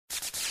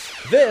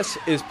This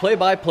is Play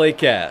by Play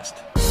Cast,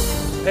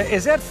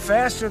 Is that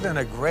faster than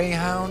a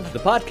Greyhound? the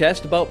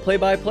podcast about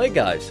play-by-play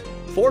guys,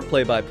 for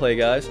play-by-play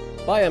guys,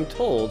 by, I'm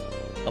told,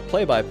 a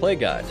play-by-play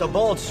guy. It's a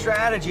bold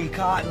strategy,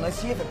 Cotton. Let's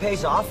see if it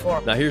pays off for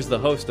him. Now here's the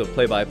host of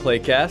Play by Play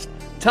Cast,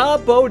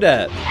 Tom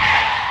Bodett.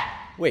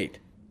 Wait,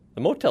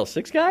 the Motel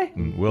 6 guy?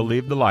 We'll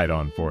leave the light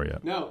on for you.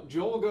 No,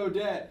 Joel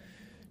Godet.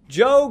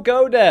 Joe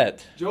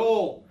Godet.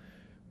 Joel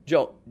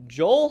Joel?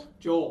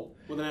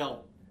 with an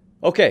L.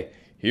 Okay,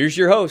 here's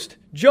your host,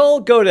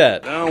 Joel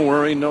Godet. Don't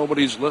worry,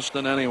 nobody's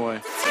listening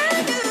anyway.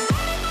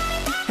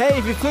 Hey,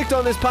 if you clicked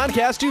on this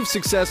podcast, you've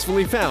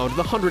successfully found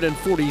the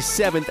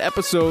 147th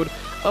episode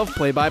of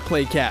Play by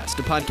Play Cast,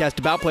 a podcast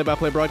about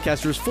play-by-play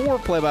broadcasters for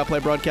play-by-play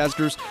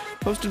broadcasters,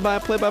 hosted by a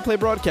play-by-play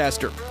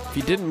broadcaster. If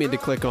you didn't mean to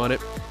click on it,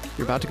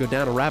 you're about to go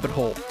down a rabbit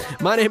hole.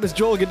 My name is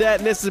Joel Godet,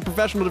 and this is a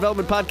professional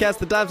development podcast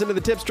that dives into the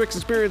tips, tricks,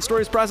 experience,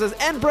 stories, process,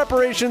 and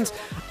preparations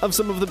of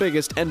some of the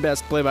biggest and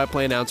best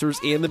play-by-play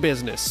announcers in the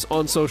business.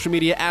 On social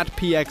media at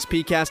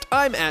PXPcast,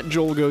 I'm at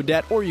Joel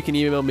Godet, or you can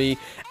email me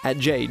at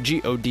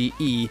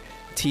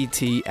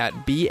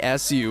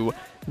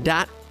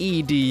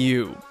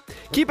jgodett@bsu.edu.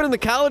 Keep it in the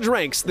college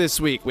ranks this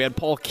week. We had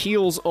Paul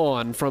Keels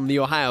on from the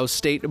Ohio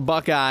State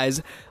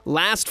Buckeyes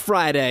last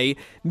Friday.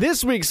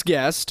 This week's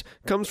guest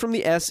comes from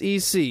the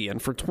SEC,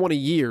 and for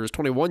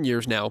 21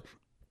 years now,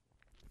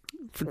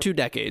 for 2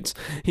 decades,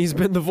 he's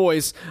been the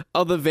voice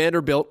of the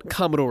Vanderbilt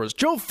Commodores.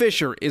 Joe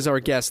Fisher is our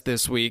guest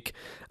this week,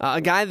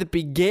 a guy that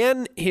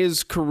began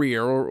his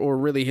career, or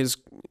really his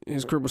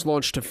career was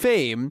launched to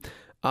fame,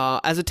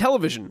 as a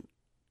television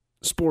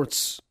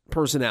sports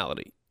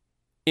personality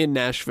in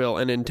Nashville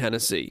and in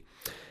Tennessee,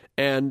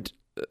 and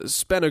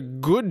spent a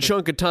good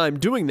chunk of time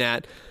doing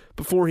that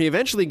before he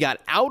eventually got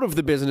out of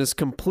the business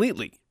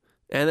completely,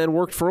 and then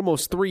worked for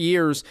almost 3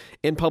 years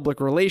in public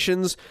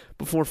relations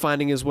before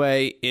finding his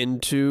way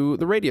into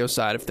the radio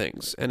side of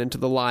things and into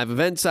the live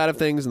event side of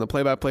things and the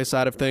play-by-play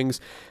side of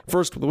things,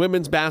 first with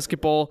women's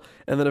basketball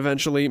and then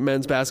eventually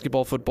men's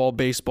basketball, football,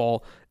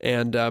 baseball,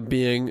 and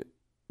being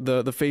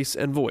the face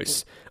and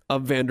voice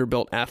of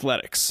Vanderbilt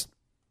athletics.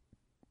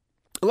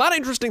 A lot of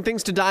interesting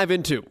things to dive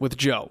into with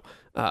Joe.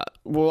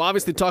 We'll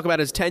obviously talk about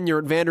his tenure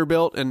at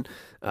Vanderbilt and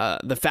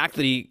the fact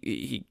that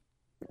he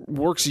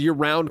works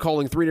year-round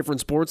calling 3 different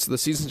sports. The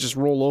seasons just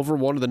roll over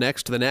one to the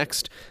next to the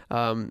next.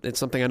 It's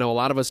something I know a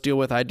lot of us deal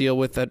with. I deal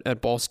with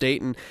at Ball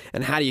State. And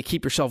how do you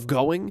keep yourself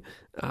going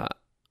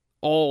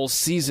all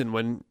season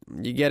when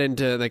you get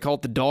into, they call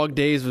it the dog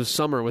days of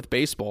summer with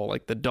baseball,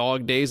 like the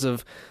dog days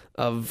of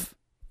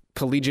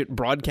collegiate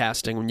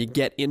broadcasting, when you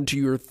get into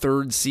your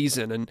 3rd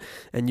season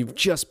and you've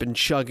just been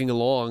chugging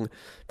along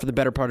for the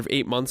better part of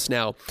 8 months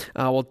now.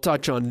 We'll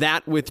touch on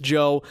that with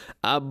Joe,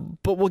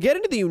 but we'll get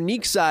into the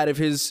unique side of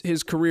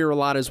his career a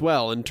lot as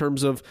well, in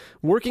terms of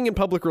working in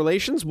public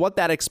relations, what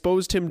that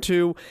exposed him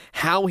to,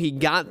 how he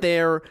got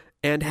there,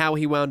 and how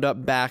he wound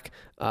up back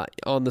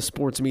on the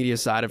sports media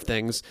side of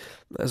things.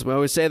 As we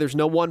always say, there's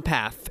no one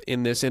path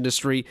in this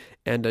industry,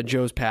 and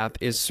Joe's path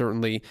is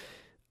certainly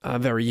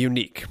very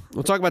unique.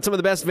 We'll talk about some of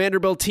the best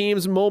Vanderbilt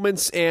teams,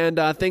 moments, and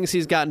things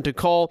he's gotten to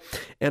call,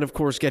 and of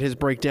course get his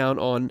breakdown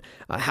on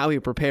how he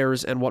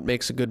prepares and what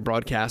makes a good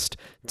broadcast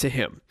to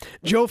him.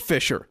 Joe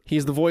Fisher,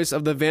 he's the voice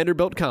of the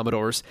Vanderbilt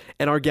Commodores,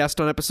 and our guest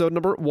on episode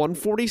number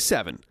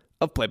 147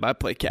 of Play by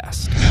Play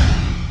Cast.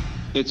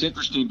 It's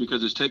interesting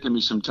because it's taken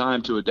me some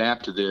time to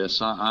adapt to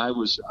this. I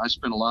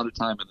spent a lot of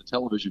time in the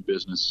television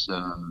business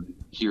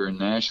here in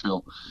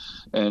Nashville,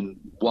 and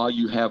while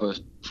you have a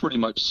pretty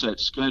much set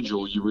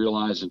schedule, you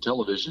realize in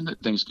television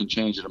that things can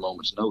change at a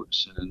moment's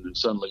notice, and then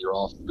suddenly you're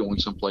off going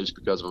someplace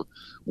because of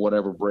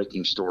whatever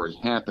breaking story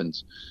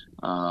happens.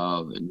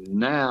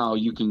 Now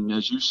you can,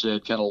 as you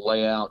said, kind of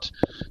lay out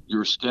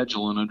your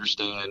schedule and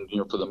understand,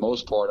 for the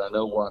most part, I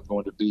know where I'm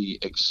going to be,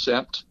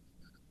 except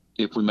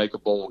if we make a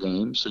bowl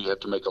game, so you have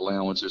to make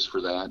allowances for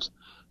that,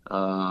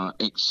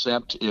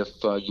 except if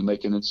you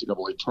make an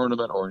NCAA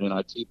tournament or an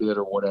NIT bid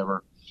or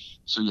whatever,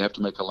 so you have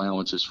to make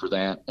allowances for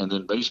that. And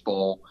then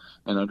baseball,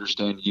 and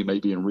understand you may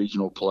be in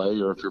regional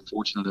play, or if you're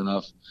fortunate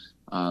enough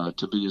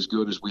to be as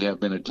good as we have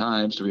been at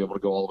times, to be able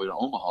to go all the way to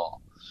Omaha.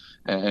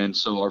 And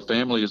so our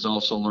family has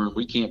also learned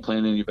we can't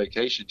plan any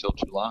vacation till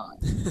July.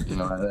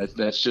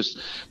 That's just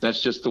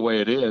the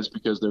way it is,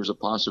 because there's a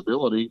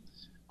possibility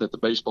that the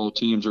baseball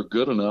teams are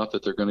good enough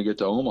that they're going to get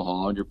to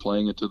Omaha, and you're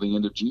playing until the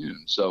end of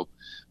June. So,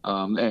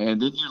 and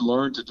then you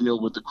learn to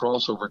deal with the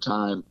crossover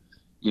time,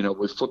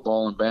 with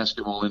football and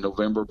basketball in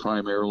November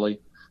primarily.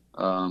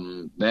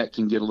 That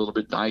can get a little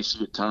bit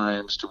dicey at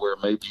times, to where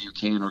maybe you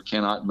can or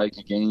cannot make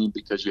a game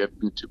because you have to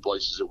be in 2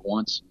 places at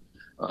once.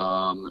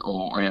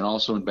 And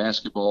also in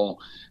basketball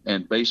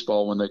and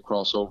baseball, when they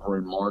cross over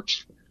in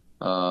March,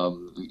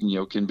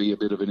 can be a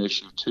bit of an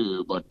issue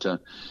too. But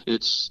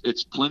it's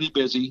plenty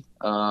busy,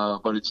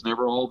 but it's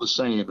never all the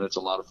same, and it's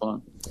a lot of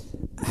fun.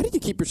 How do you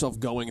keep yourself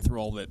going through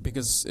all of it?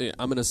 Because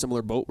I'm in a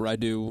similar boat where I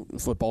do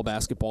football,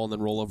 basketball, and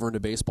then roll over into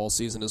baseball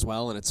season as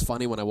well. And it's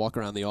funny when I walk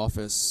around the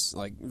office,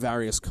 like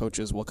various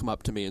coaches will come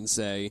up to me and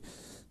say,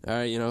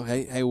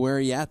 Hey, where are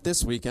you at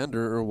this weekend,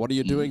 or what are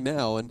you doing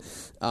now? And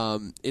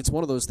it's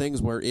one of those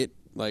things where it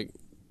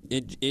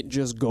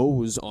just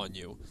goes on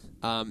you.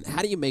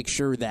 How do you make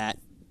sure that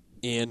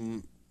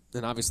and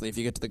obviously if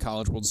you get to the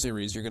College World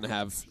Series, you're going to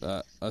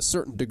have a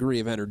certain degree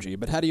of energy,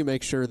 but how do you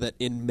make sure that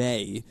in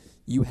May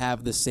you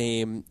have the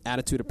same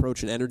attitude,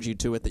 approach, and energy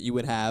to it that you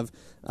would have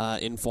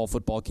in fall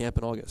football camp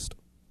in August?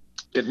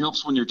 It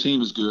helps when your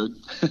team is good.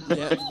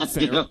 Yeah,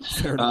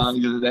 fair enough.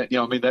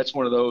 That's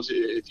one of those.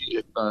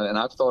 And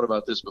I've thought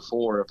about this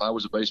before. If I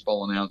was a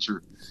baseball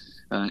announcer,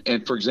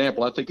 and for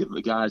example, I think of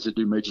the guys that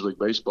do Major League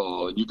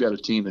Baseball, and you've got a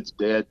team that's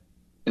dead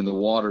in the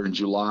water in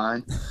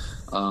July.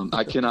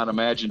 I cannot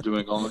imagine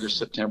doing August,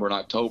 September, and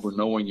October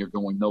knowing you're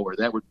going nowhere.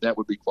 That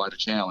would be quite a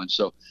challenge.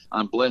 So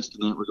I'm blessed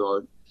in that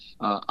regard.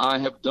 I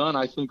have done,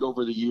 I think,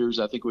 over the years,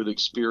 I think with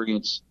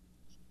experience,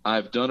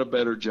 I've done a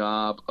better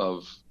job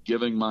of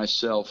giving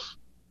myself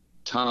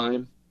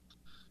time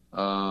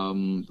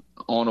on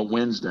a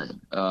Wednesday.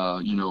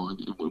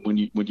 When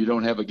you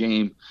don't have a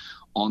game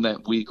on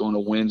that week on a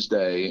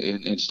Wednesday,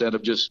 and instead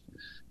of just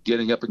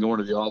getting up and going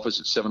to the office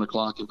at 7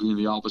 o'clock and being in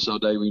the office all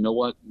day, well, you know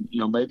what?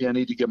 Maybe I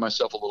need to give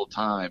myself a little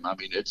time. I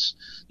mean, if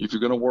you're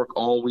going to work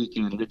all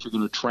weekend, and if you're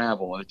going to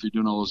travel, and if you're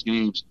doing all those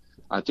games,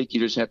 I think you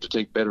just have to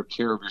take better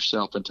care of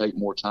yourself and take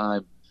more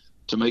time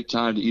to make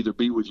time to either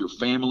be with your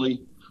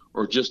family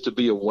or just to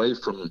be away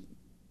from,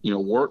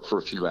 work for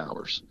a few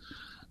hours.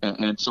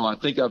 And so I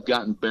think I've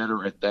gotten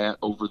better at that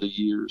over the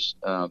years.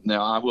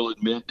 Now, I will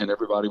admit, and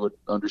everybody would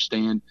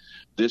understand,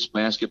 this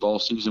basketball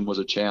season was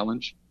a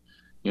challenge.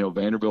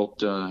 Vanderbilt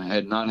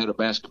had not had a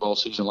basketball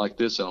season like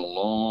this in a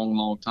long,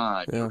 long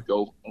time. Yeah.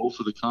 Go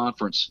for the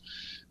conference,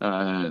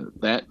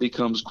 that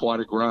becomes quite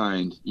a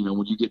grind.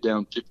 When you get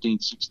down 15,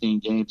 16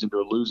 games into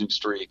a losing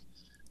streak,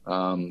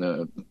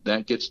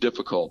 that gets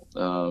difficult.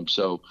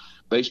 So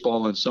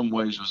baseball in some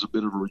ways was a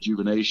bit of a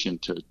rejuvenation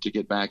to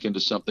get back into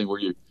something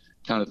where you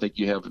kind of think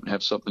you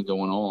have something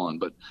going on.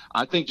 But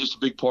I think just a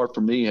big part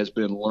for me has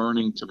been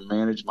learning to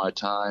manage my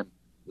time,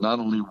 not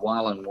only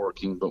while I'm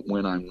working, but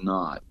when I'm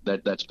not.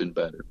 That's been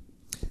better.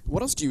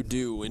 What else do you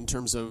do in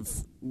terms of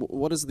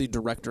what does the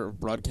director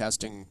of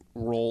broadcasting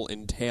role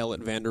entail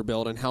at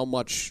Vanderbilt, and how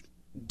much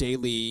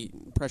daily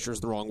pressure is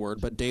the wrong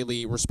word, but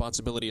daily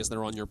responsibility is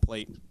there on your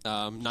plate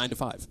 9 to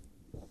 5?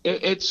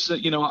 It's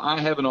I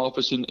have an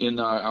office in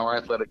our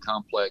athletic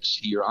complex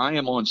here. I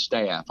am on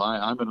staff.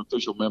 I'm an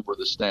official member of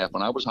the staff.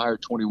 When I was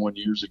hired 21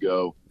 years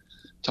ago,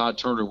 Todd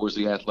Turner was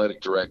the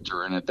athletic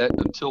director, and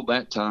until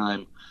that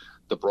time,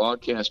 the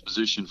broadcast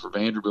position for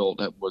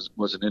Vanderbilt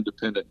was an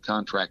independent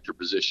contractor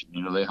position.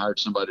 They hired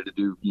somebody to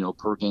do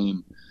per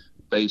game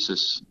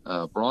basis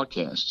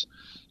broadcasts.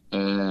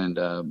 And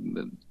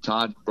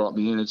Todd brought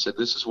me in and said,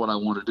 "This is what I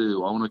want to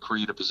do. I want to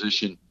create a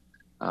position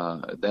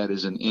that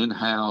is an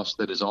in-house,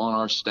 that is on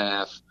our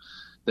staff,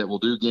 that will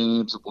do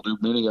games, that will do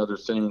many other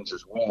things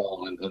as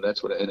well." And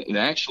that's what it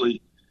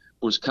actually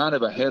was kind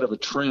of ahead of a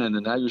trend.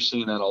 And now you're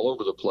seeing that all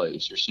over the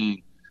place. You're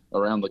seeing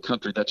around the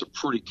country, that's a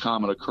pretty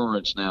common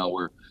occurrence now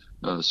where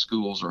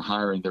schools are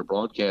hiring their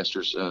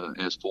broadcasters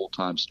as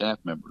full-time staff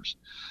members.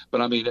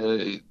 But I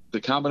mean,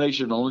 the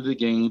combination of only the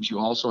games, you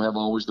also have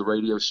always the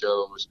radio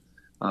shows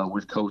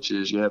with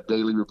coaches. You have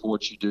daily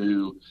reports you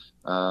do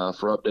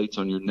for updates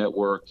on your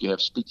network. You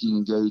have speaking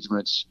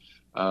engagements,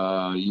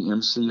 you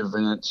MC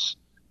events,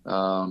 do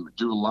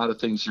a lot of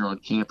things here on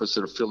campus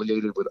that are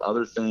affiliated with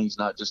other things,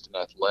 not just in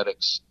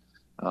athletics.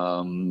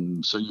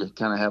 So you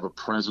kind of have a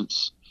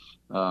presence,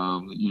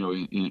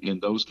 in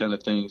those kind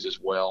of things as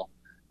well.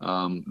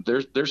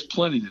 There's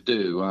plenty to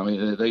do. I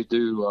mean, they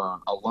do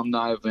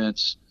alumni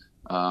events.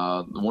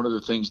 One of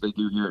the things they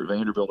do here at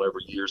Vanderbilt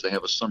every year is they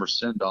have a summer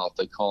send-off,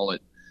 they call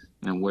it,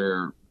 and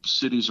where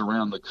cities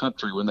around the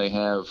country, when they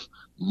have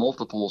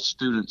multiple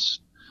students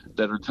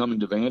that are coming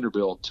to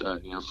Vanderbilt,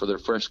 for their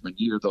freshman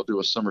year, they'll do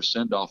a summer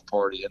send-off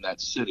party in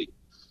that city.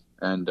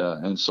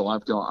 And so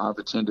I've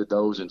attended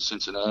those in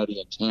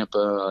Cincinnati and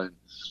Tampa, and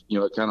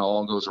it kind of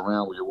all goes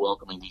around where you're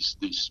welcoming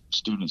these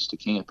students to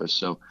campus.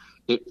 So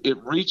it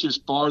reaches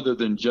farther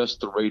than just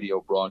the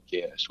radio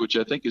broadcast, which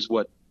I think is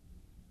what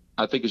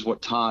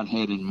Todd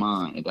had in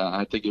mind.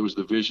 I think it was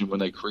the vision when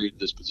they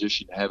created this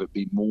position to have it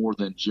be more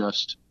than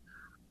just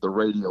the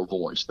radio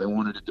voice. They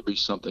wanted it to be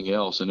something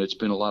else, and it's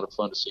been a lot of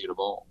fun to see it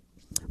evolve.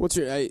 What's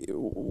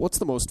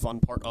the most fun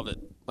part of it,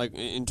 like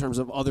in terms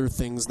of other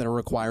things that are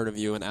required of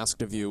you and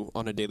asked of you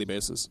on a daily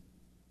basis?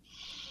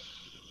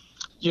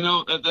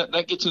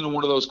 That gets into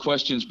one of those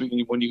questions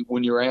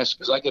when you're asked,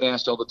 because I get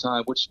asked all the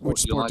time, which sport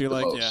do you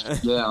like the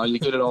most? Yeah, you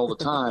get it all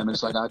the time.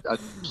 It's like, I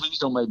please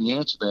don't make me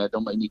answer that.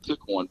 Don't make me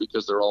pick one,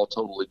 because they're all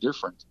totally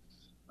different.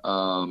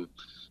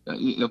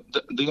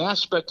 The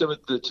aspect of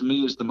it that to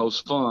me is the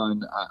most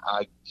fun,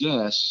 I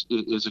guess,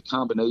 is a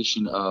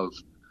combination of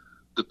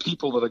the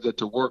people that I get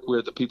to work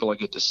with, the people I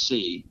get to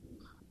see.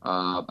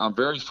 I'm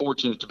very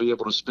fortunate to be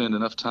able to spend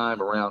enough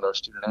time around our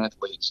student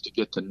athletes to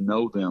get to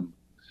know them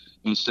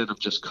instead of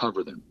just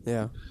cover them.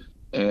 Yeah.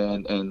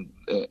 And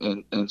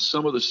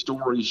some of the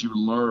stories you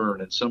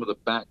learn, and some of the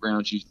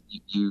backgrounds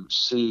you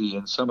see,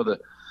 and some of the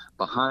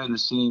behind the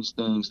scenes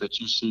things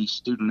that you see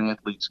student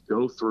athletes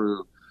go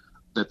through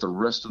that the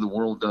rest of the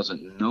world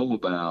doesn't know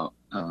about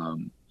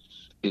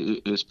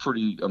is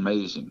pretty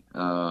amazing.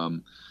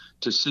 To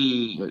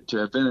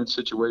have been in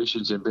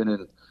situations and been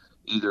in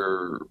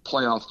either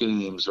playoff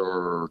games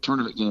or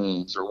tournament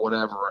games or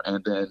whatever,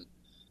 and then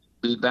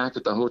be back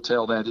at the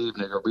hotel that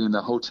evening or be in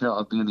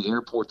the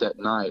airport that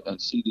night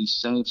and see these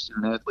same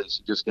student athletes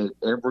who just gave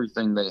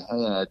everything they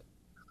had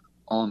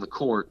on the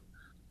court,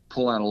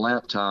 pull out a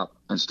laptop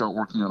and start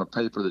working on a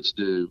paper that's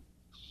due,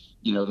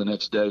 the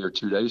next day or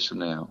 2 days from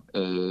now.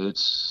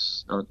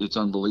 It's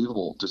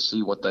unbelievable to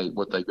see what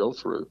they go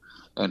through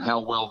and how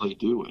well they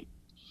do it.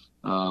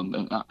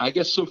 And I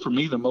guess so for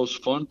me, the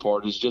most fun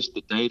part is just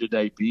the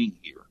day-to-day being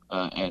here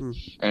and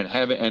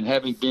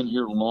having been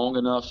here long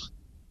enough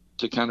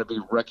to kind of be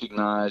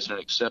recognized and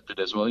accepted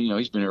as well.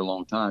 He's been here a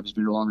long time. He's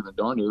been here longer than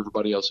darn near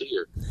everybody else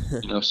here.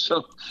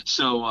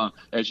 So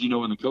as you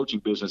know, in the coaching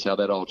business, how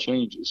that all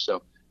changes.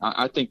 So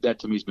I think that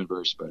to me has been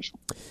very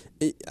special.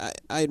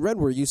 I had read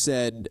where you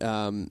said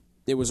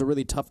it was a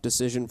really tough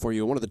decision for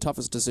you. One of the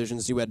toughest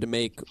decisions you had to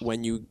make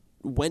when you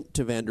went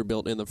to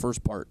Vanderbilt in the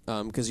first part,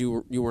 because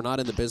you were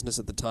not in the business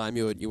at the time.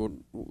 You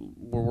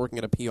were working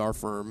at a PR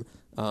firm.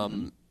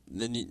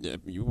 Then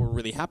you were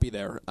really happy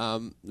there.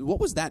 What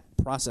was that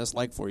process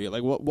like for you?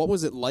 Like, what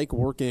was it like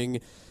working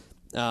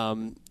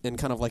in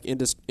kind of like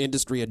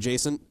industry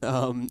adjacent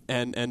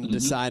and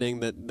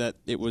deciding that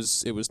it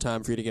was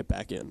time for you to get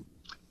back in?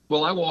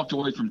 Well, I walked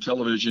away from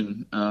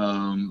television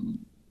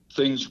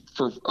things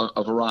for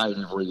a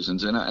variety of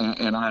reasons, and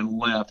I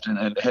left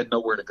and had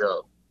nowhere to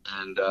go.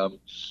 And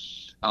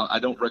I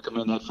don't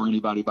recommend that for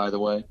anybody, by the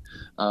way.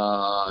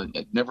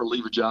 Never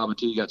leave a job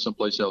until you got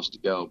someplace else to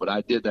go. But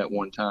I did that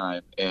one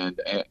time, and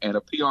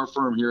a PR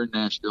firm here in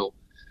Nashville,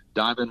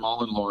 Dye Van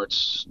Mall and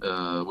Lawrence,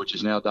 which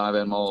is now Dye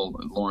Van Mall,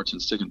 Lawrence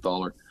and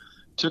Siegenthaler,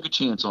 took a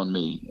chance on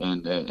me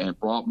and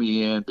brought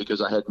me in because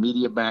I had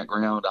media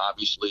background,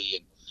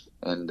 obviously,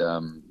 and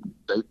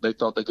they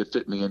thought they could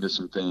fit me into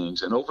some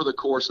things. And over the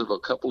course of a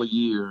couple of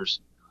years,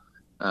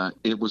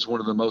 it was one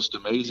of the most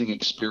amazing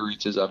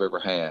experiences I've ever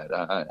had.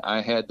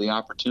 I had the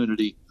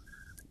opportunity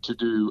to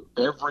do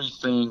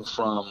everything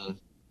from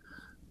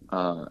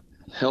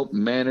help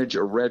manage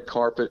a red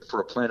carpet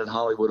for a Planet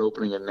Hollywood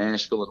opening in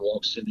Nashville and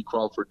walk Cindy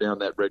Crawford down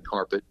that red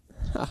carpet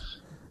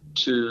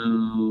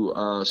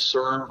to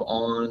serve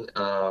on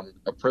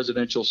a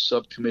presidential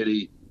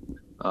subcommittee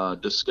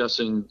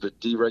discussing the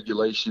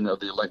deregulation of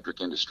the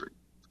electric industry.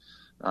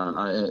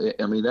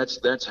 I mean,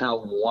 that's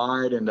how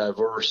wide and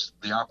diverse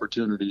the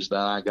opportunities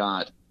that I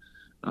got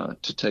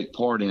to take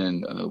part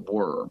in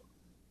were.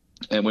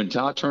 And when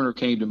Todd Turner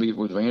came to me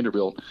with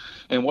Vanderbilt,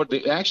 and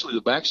actually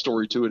the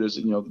backstory to it is,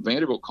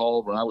 Vanderbilt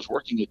called when I was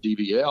working at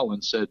DVL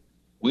and said,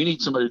 we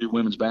need somebody to do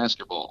women's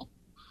basketball.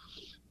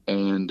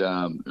 And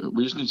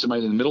we just need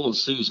somebody in the middle of the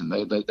season.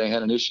 They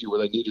had an issue where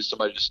they needed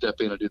somebody to step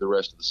in and do the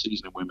rest of the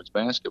season in women's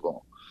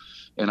basketball.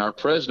 And our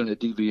president at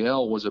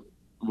DVL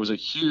was a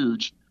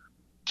huge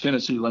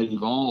Tennessee Lady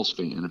Vols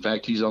fan. In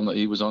fact, he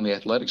was on the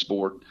athletics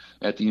board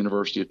at the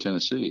University of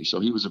Tennessee. So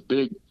he was a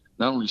big,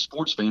 not only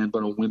sports fan,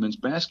 but a women's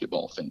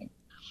basketball fan.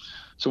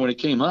 So when it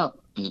came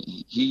up,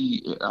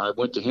 I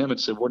went to him and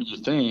said, what do you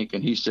think?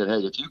 And he said,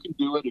 hey, if you can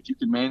do it, if you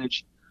can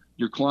manage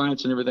your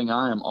clients and everything,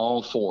 I am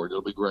all for it.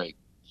 It'll be great.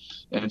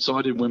 And so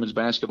I did women's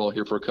basketball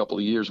here for a couple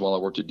of years while I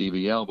worked at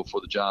DVL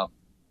before the job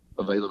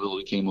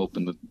availability came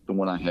open, the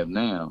one I have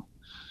now.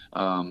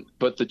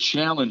 But the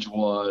challenge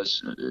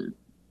was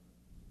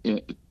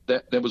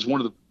that was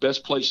one of the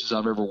best places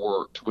I've ever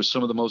worked, with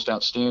some of the most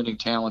outstanding,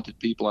 talented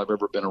people I've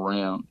ever been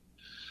around.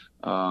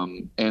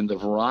 And the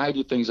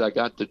variety of things I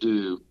got to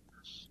do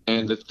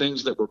and the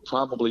things that were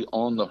probably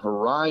on the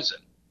horizon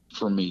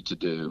for me to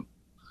do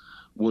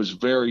was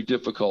very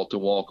difficult to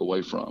walk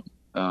away from.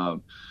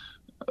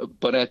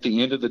 But at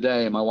the end of the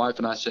day, my wife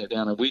and I sat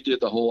down and we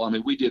did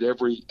we did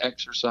every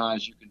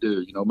exercise you can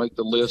do, make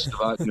the list,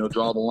 draw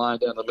the line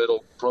down the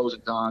middle, pros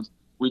and cons.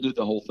 We did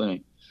the whole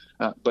thing.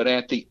 But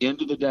at the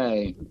end of the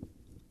day,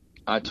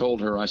 I told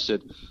her, I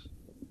said,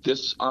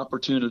 this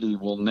opportunity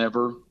will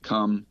never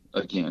come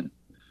again.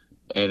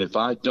 And if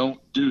I don't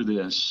do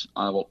this,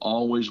 I will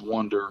always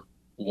wonder,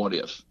 what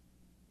if?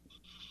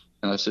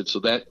 And I said,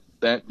 so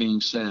that being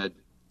said,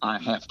 I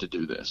have to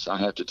do this. I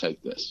have to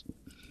take this.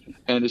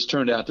 And it's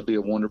turned out to be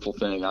a wonderful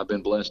thing. I've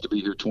been blessed to be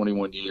here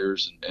 21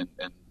 years and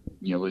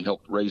we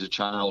helped raise a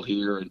child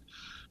here and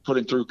put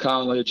him through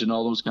college and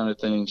all those kind of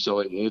things.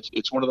 So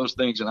it's one of those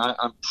things. And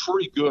I'm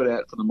pretty good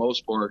at, for the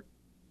most part,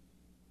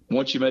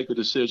 once you make a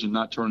decision,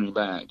 not turning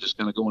back, just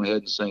kind of going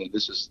ahead and saying,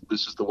 this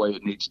is the way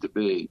it needs to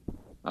be.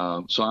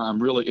 So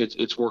I'm really,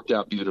 it's worked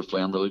out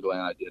beautifully. I'm really glad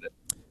I did it.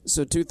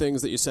 So two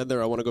things that you said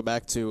there I want to go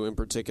back to in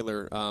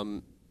particular.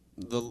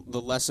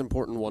 The less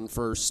important one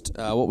first.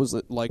 What was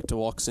it like to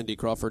walk Cindy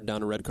Crawford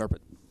down a red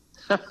carpet?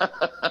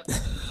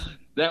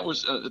 That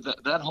was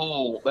that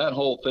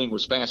whole thing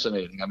was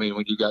fascinating. I mean,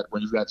 when you've got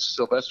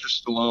Sylvester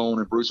Stallone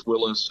and Bruce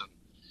Willis and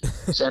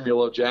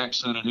Samuel L.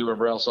 Jackson and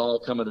whoever else all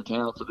coming to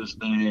town for this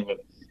thing,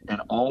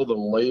 and all the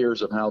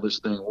layers of how this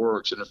thing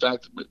works. And in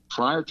fact,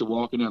 prior to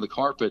walking on the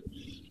carpet,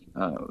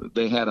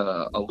 they had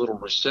a little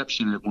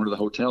reception at one of the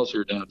hotels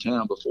here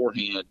downtown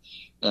beforehand,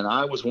 and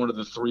I was one of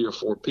the 3 or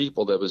 4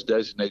 people that was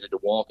designated to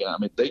walk in. I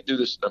mean, they do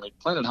this. I mean,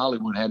 Planet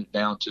Hollywood had it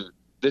down to,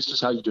 this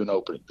is how you do an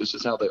opening. This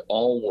is how they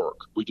all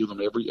work. We do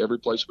them every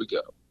place we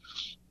go.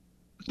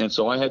 And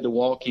so I had to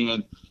walk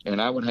in,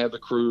 and I would have the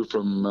crew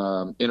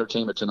from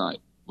Entertainment Tonight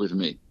with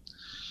me.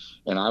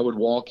 And I would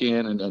walk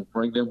in and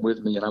bring them with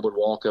me, and I would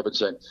walk up and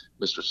say,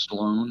 Mr.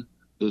 Stallone,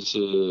 this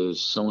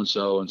is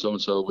so-and-so and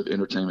so-and-so with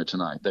Entertainment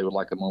Tonight. They would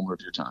like a moment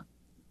of your time.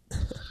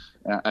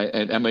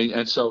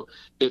 And so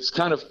it's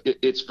kind of,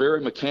 it's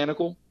very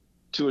mechanical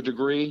to a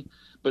degree,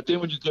 but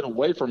then when you get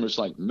away from it, it's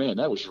like, man,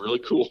 that was really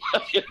cool.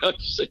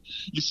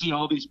 You see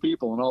all these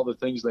people and all the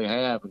things they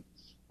have.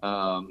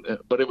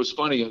 But it was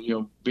funny,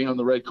 being on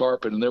the red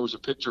carpet, and there was a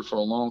picture for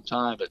a long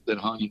time that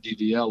hung in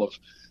DVL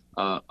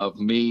of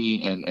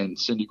me and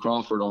Cindy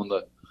Crawford on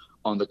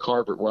the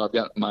carpet, where I've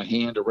got my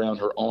hand around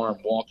her arm,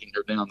 walking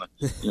her down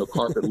the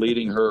carpet,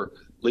 leading her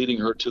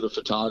to the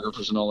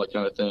photographers and all that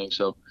kind of thing.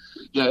 So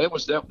yeah,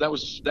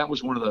 that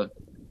was one of the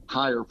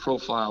higher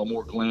profile,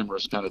 more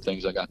glamorous kind of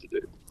things I got to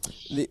do.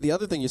 The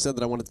other thing you said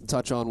that I wanted to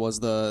touch on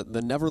was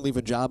the never leave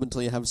a job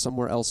until you have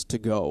somewhere else to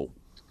go.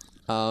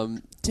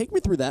 Take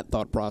me through that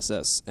thought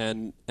process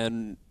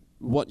and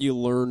what you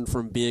learned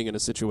from being in a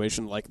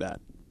situation like that.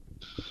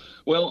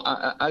 Well,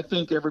 I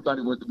think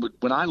everybody,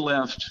 when I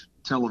left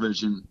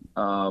television,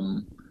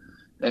 and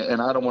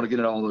I don't want to get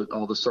into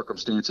all the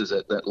circumstances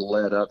that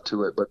led up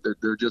to it, but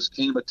there just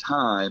came a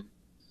time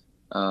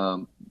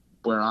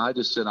where I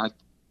just said,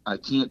 I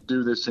can't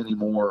do this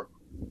anymore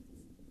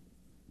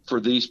for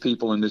these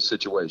people in this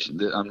situation.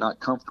 I'm not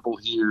comfortable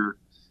here,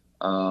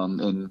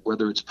 and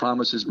whether it's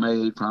promises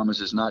made,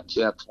 promises not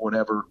kept,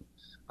 whatever,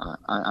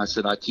 I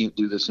said I can't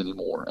do this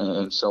anymore,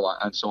 and so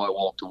I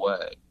walked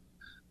away.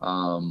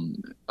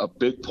 A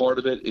big part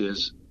of it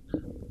is,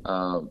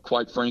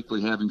 quite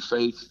frankly, having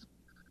faith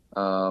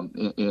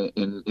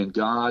in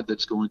God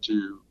that's going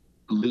to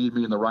lead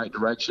me in the right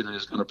direction and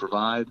is going to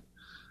provide.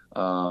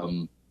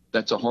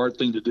 That's a hard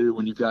thing to do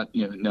when you've got,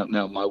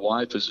 now my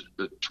wife is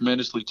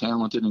tremendously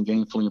talented and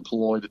gainfully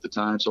employed at the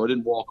time, so I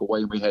didn't walk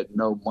away and we had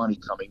no money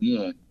coming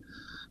in,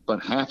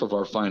 but half of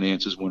our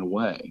finances went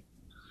away.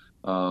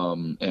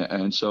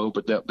 And so,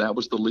 but that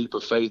was the leap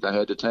of faith I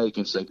had to take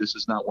and say, this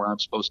is not where I'm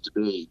supposed to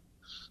be.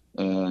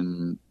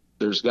 And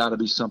there's got to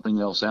be something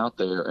else out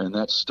there. And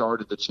that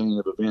started the chain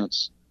of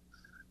events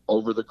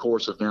over the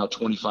course of now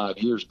 25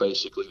 years,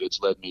 basically, that's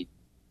led me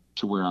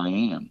to where I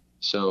am.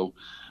 So,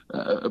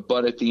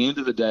 but at the end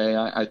of the day,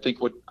 I think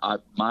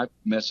my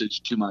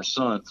message to my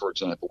son, for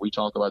example, we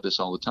talk about this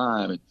all the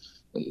time, and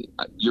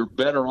you're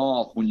better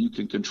off when you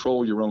can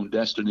control your own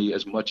destiny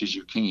as much as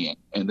you can.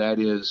 And that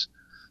is,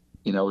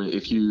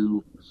 if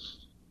you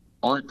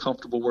aren't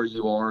comfortable where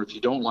you are, if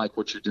you don't like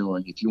what you're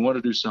doing, if you want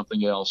to do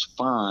something else,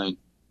 fine.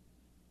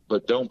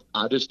 But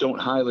I just don't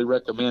highly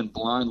recommend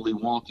blindly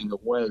walking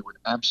away with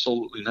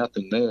absolutely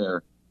nothing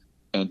there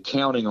and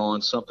counting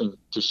on something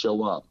to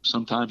show up.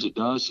 Sometimes it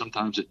does,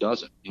 sometimes it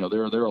doesn't.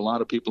 There are a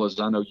lot of people, as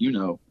I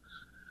know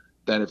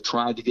that have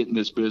tried to get in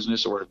this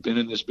business or have been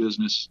in this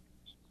business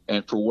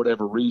and for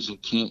whatever reason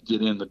can't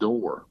get in the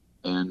door.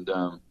 And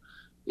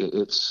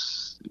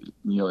it's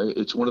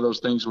one of those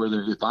things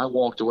where if I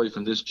walked away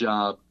from this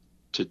job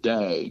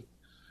today,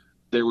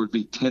 there would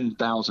be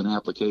 10,000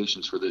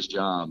 applications for this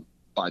job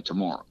by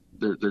tomorrow.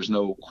 There's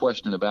no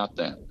question about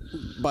that.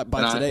 By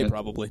today,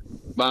 probably.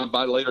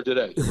 By later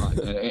today,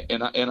 right?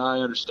 and I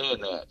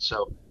understand that.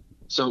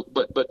 So,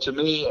 but to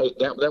me,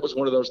 that was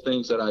one of those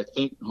things that I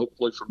think,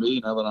 hopefully for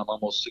me, now that I'm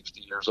almost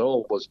 60 years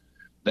old, was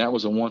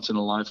a once in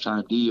a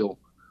lifetime deal.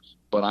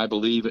 But I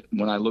believe it,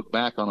 when I look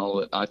back on all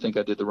of it, I think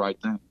I did the right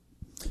thing.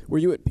 Were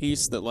you at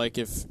peace that, like,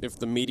 if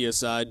the media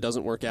side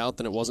doesn't work out,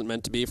 then it wasn't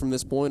meant to be from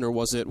this point? Or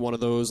was it one of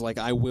those, like,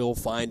 I will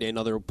find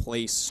another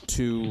place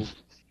to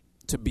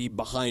be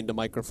behind a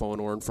microphone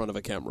or in front of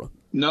a camera?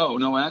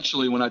 No.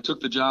 Actually, when I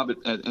took the job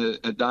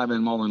at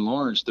Diamond Mullen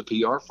Lawrence, the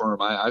PR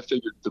firm, I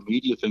figured the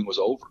media thing was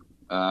over.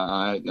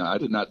 I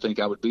did not think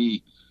I would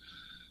be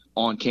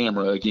on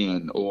camera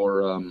again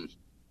or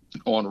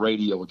on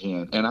radio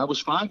again. And I was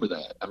fine with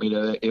that. I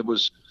mean, it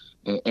was...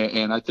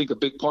 And I think a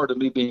big part of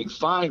me being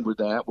fine with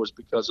that was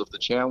because of the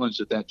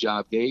challenge that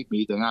job gave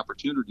me, the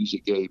opportunities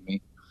it gave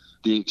me,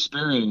 the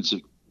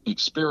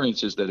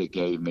experiences that it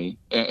gave me.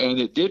 And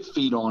it did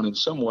feed on, in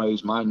some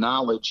ways, my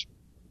knowledge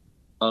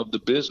of the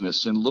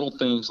business and little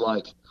things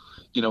like,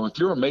 if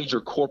you're a major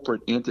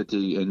corporate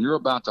entity and you're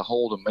about to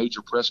hold a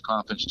major press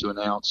conference to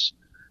announce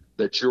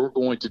that you're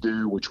going to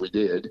do, which we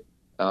did,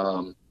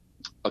 a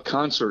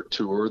concert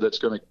tour that's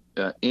going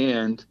to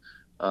end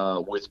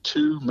with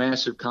 2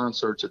 massive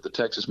concerts at the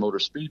Texas Motor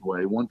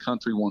Speedway, one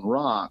country, one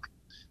rock.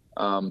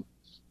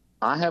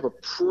 I have a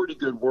pretty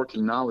good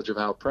working knowledge of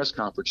how a press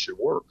conference should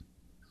work.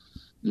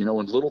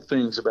 And little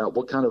things about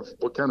what kind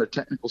of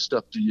technical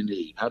stuff do you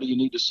need? How do you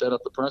need to set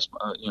up the press,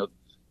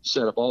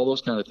 set up all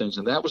those kind of things.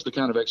 And that was the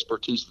kind of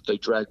expertise that they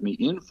dragged me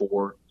in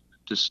for,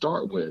 to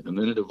start with, and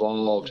then it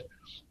evolved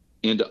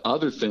into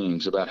other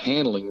things about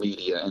handling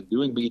media and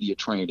doing media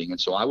training.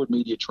 And so I would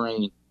media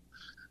train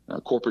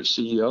corporate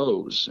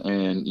CEOs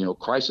and,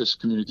 crisis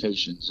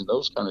communications and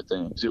those kind of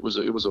things. It was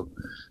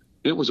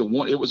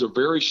a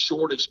very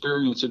short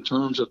experience in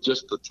terms of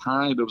just the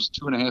time. It was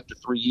 2.5 to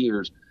 3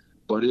 years,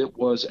 but it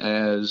was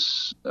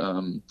as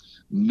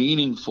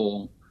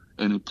meaningful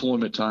an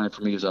employment time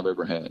for me as I've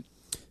ever had.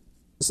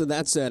 So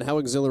that said, how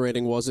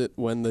exhilarating was it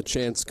when the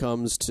chance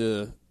comes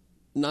to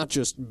not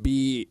just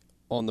be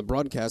on the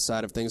broadcast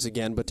side of things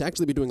again, but to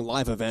actually be doing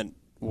live event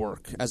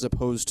work as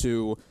opposed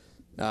to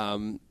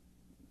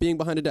being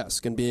behind a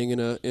desk and being in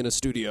a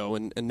studio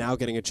and now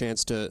getting a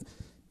chance to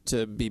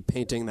be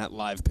painting that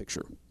live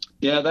picture?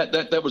 Yeah,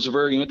 that was a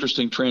very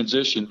interesting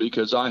transition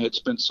because I had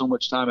spent so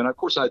much time, and of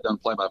course I had done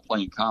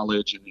play-by-play in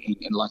college,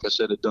 and like I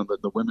said, had done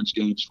the women's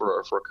games for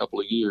a couple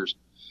of years.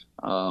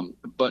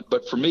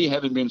 But for me,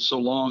 having been so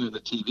long in the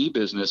TV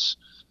business,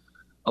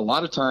 a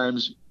lot of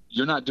times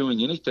you're not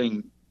doing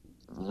anything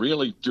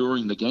really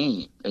during the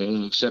game,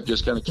 except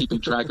just kind of keeping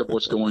track of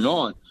what's going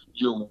on.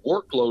 Your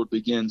workload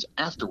begins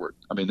afterward.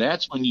 I mean,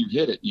 that's when you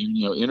hit it.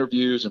 You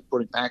interviews and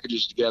putting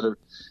packages together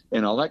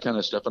and all that kind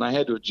of stuff. And I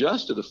had to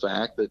adjust to the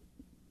fact that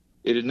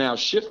it had now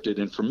shifted.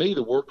 And for me,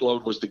 the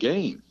workload was the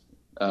game.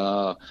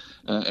 And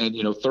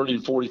 30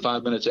 and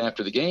 45 minutes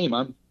after the game,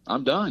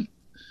 I'm done.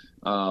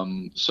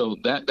 So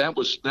that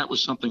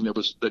was something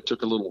that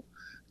took a little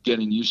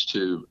getting used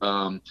to.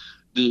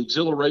 The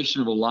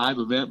exhilaration of a live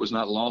event was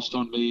not lost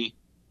on me.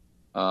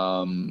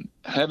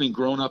 Having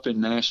grown up in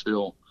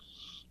Nashville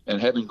and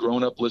having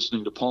grown up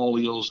listening to Paul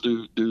Eels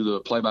do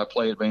the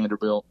play-by-play at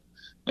Vanderbilt,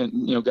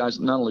 and guys,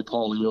 not only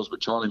Paul Eels but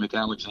Charlie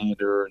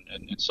McAlexander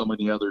and so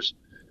many others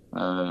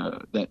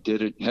that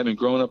did it. Having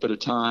grown up at a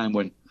time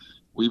when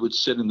we would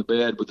sit in the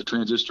bed with the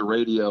transistor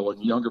radio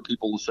and younger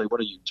people would say, "What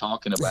are you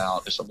talking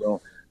about?" I said,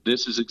 "Well,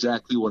 this is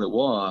exactly what it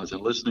was."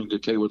 And listening to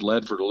Kaywood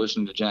Ledford or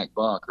listening to Jack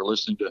Buck or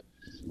listening to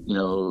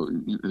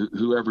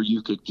whoever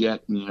you could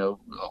get,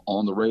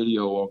 on the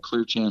radio or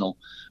Clear Channel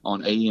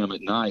on AM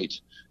at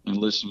night and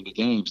listening to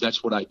games.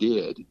 That's what I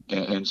did.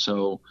 And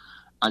so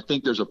I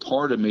think there's a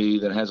part of me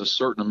that has a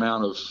certain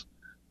amount of,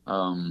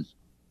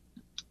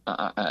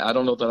 I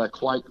don't know that I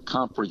quite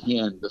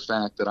comprehend the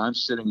fact that I'm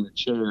sitting in a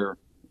chair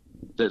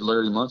that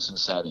Larry Munson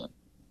sat in.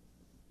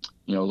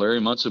 Larry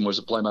Munson was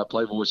a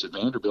play-by-play voice at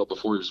Vanderbilt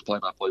before he was a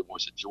play-by-play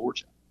voice at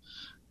Georgia.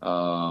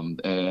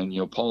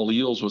 And Paul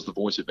Eels was the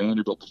voice at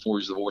Vanderbilt before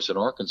he was the voice at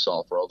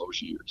Arkansas for all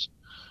those years.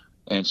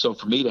 And so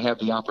for me to have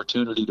the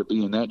opportunity to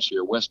be in that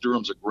chair, Wes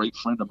Durham's a great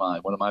friend of mine,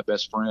 one of my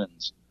best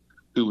friends,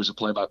 who was a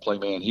play-by-play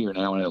man here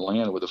now in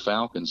Atlanta with the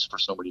Falcons for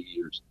so many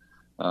years.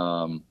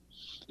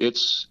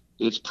 It's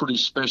pretty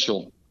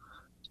special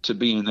to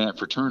be in that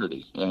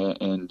fraternity.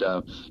 And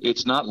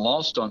it's not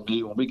lost on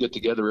me when we get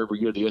together every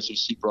year. The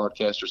SEC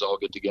broadcasters all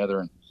get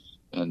together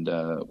and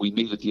we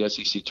meet at the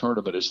SEC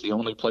tournament. It's the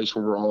only place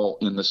where we're all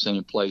in the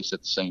same place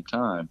at the same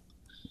time.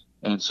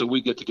 And so we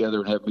get together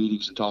and have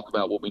meetings and talk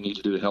about what we need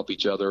to do to help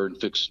each other and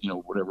fix,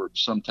 whatever,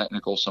 some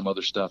technical, some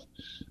other stuff.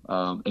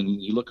 And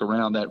you look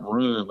around that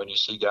room and you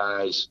see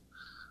guys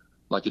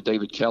like a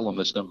David Kellum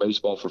that's done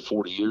baseball for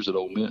 40 years at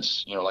Ole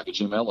Miss, like a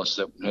Jim Ellis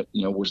that,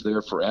 was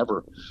there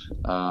forever,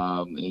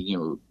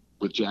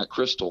 with Jack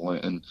Crystal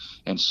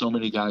and so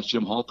many guys.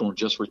 Jim Hawthorne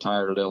just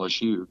retired at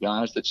LSU,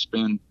 guys that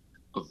spend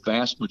a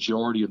vast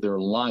majority of their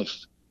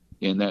life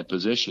in that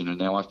position. And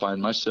now I find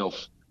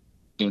myself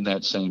in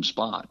that same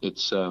spot.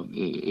 It's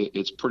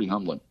pretty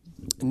humbling.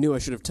 I knew I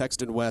should have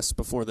texted Wes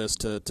before this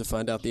to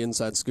find out the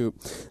inside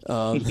scoop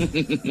and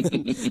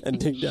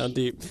dig down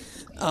deep.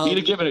 He'd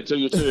have given it to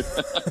you, too.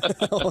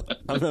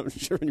 I'm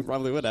sure you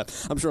probably would have.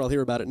 I'm sure I'll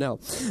hear about it now.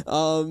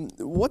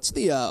 What's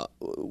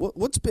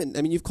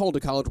been, you've called a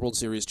College World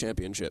Series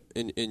championship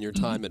in your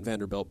time at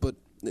Vanderbilt, but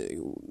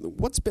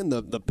what's been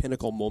the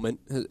pinnacle moment?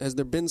 Has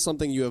there been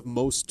something you have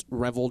most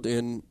reveled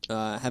in,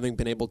 having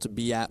been able to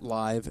be at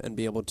live and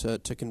be able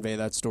to convey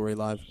that story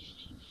live?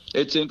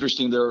 It's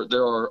interesting.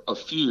 There are a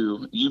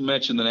few. You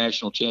mentioned the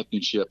national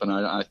championship, and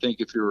I think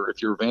if you're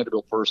a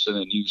Vanderbilt person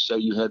and you say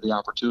you had the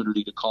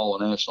opportunity to call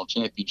a national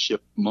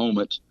championship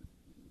moment,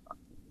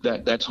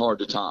 that's hard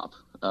to top.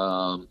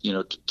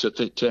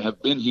 To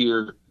have been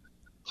here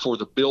for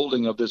the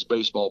building of this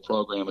baseball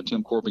program, and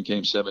Tim Corbin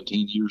came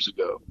 17 years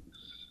ago,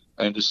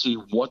 and to see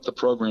what the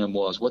program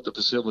was, what the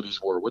facilities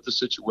were, what the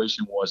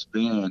situation was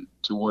then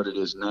to what it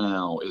is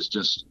now is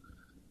just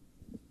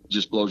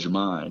blows your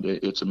mind.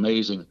 It's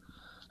amazing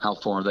how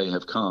far they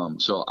have come.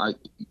 So I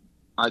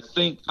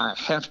think I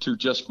have to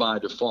just by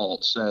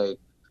default say,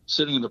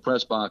 sitting in the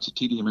press box at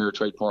TD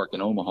Ameritrade Park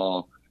in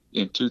Omaha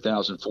in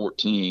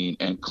 2014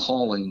 and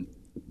calling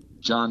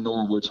John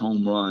Norwood's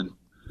home run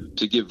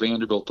to give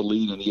Vanderbilt the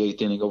lead in the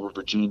 8th inning over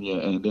Virginia,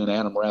 and then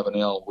Adam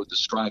Ravenel with the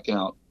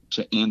strikeout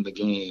to end the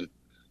game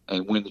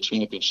and win the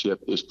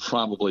championship is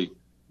probably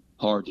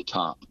hard to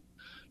top.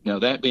 Now,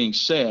 that being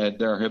said,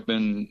 there have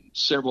been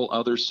several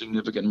other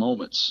significant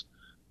moments.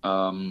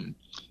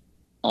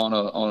 On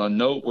a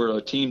note where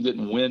a team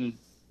didn't win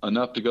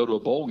enough to go to a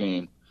bowl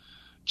game,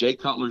 Jay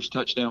Cutler's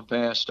touchdown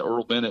pass to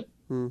Earl Bennett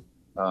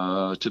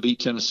to beat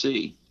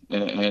Tennessee.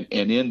 And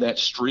in that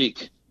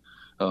streak,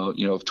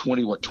 of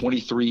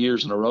 23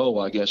 years in a row,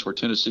 I guess, where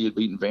Tennessee had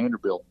beaten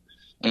Vanderbilt.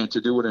 And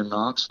to do it in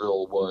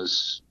Knoxville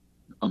was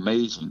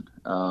amazing.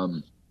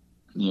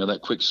 That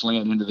quick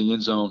slant into the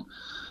end zone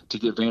to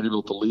give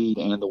Vanderbilt the lead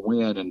and the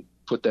win and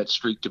put that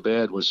streak to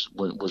bed was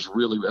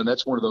really – and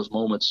that's one of those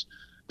moments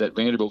that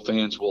Vanderbilt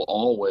fans will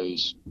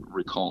always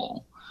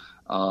recall.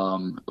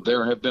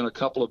 There have been a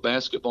couple of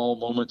basketball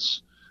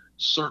moments,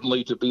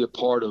 certainly to be a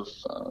part of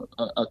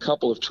a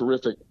couple of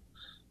terrific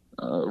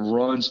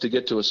runs to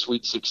get to a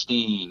Sweet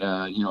 16.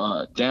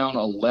 Down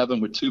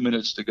 11 with 2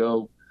 minutes to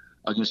go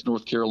against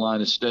North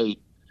Carolina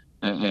State,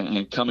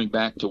 and coming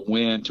back to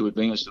win to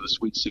advance to the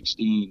Sweet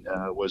 16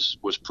 was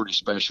pretty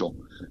special.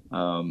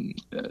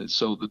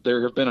 So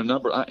there have been a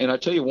number, and I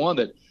tell you one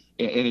that.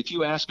 And if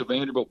you ask a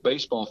Vanderbilt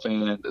baseball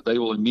fan, they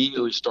will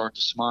immediately start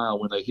to smile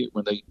when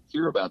they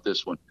hear about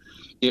this one.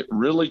 It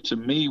really, to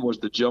me, was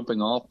the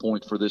jumping off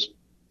point for this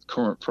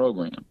current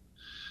program.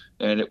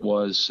 And it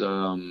was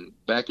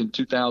back in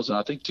 2000,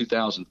 I think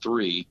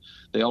 2003.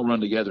 They all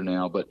run together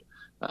now. But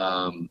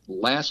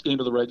last game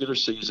of the regular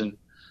season,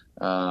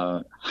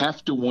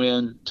 have to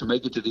win to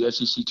make it to the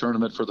SEC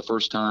tournament for the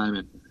first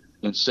time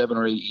in 7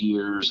 or 8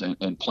 years,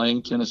 and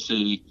playing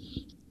Tennessee,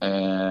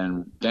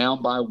 and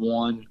down by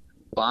 1.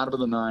 Bottom of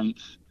the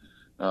ninth,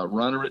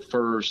 runner at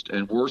first,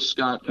 and Worth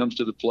Scott comes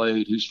to the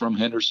plate, who's from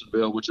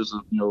Hendersonville, which is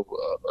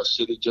a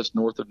city just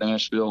north of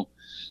Nashville.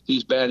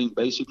 He's batting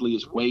basically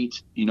his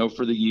weight,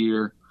 for the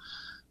year,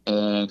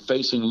 and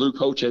facing Luke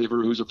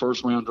Hochevar, who's a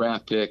first-round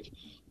draft pick,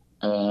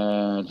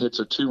 and hits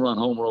a 2-run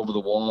homer over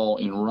the wall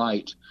in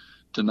right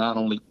to not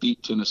only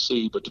beat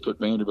Tennessee, but to put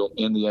Vanderbilt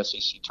in the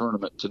SEC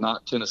tournament, to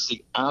knock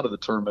Tennessee out of the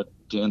tournament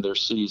to end their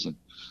season.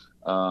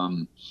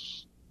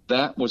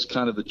 That was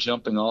kind of the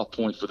jumping off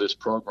point for this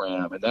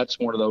program. And that's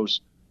one of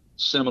those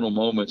seminal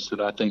moments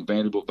that I think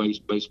Vanderbilt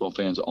baseball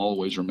fans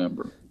always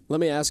remember. Let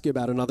me ask you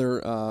about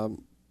another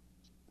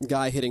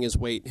guy hitting his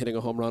weight, hitting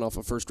a home run off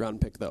a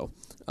first-round pick, though.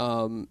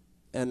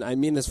 And I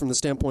mean this from the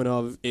standpoint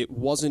of it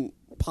wasn't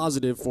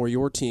positive for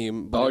your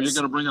team. But you're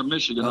going to bring up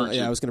Michigan, aren't you?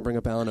 Yeah, I was going to bring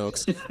up Allen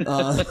Oaks.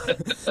 But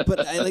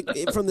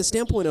from the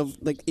standpoint of,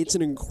 it's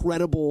an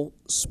incredible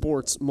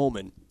sports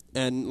moment.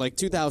 And,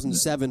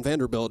 2007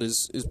 Vanderbilt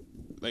is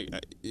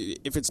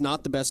if it's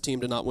not the best team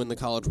to not win the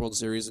College World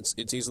Series,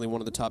 it's easily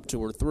one of the top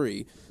 2 or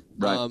 3.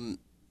 Right.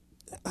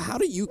 How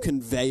do you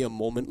convey a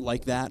moment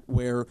like that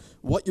where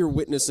what you're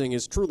witnessing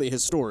is truly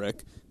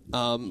historic,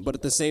 but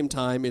at the same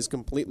time is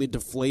completely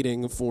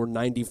deflating for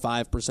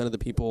 95% of the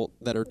people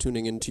that are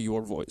tuning into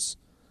your voice?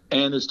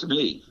 And it's to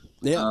me.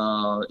 Yeah.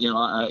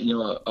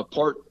 A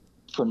part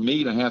for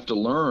me to have to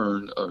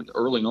learn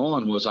early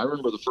on was, I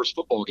remember the first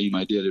football game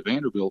I did at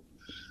Vanderbilt.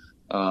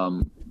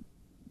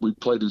 We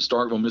played in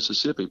Starkville,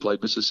 Mississippi,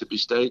 played Mississippi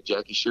State.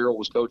 Jackie Sherrill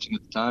was coaching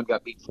at the time,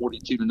 got beat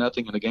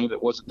 42-0 in a game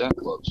that wasn't that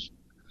close.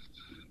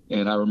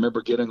 And I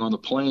remember getting on the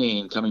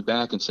plane, coming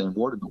back and saying,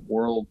 what in the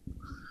world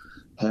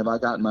have I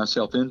gotten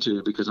myself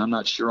into? Because I'm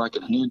not sure I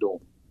can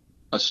handle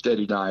a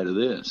steady diet of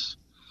this.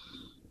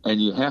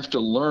 And you have to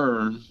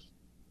learn,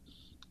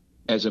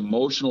 as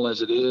emotional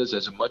as it is,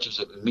 as much as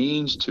it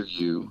means to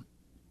you,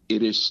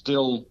 it is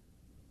still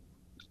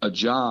a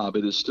job.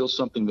 It is still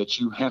something that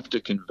you have to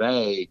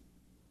convey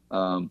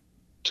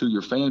to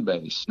your fan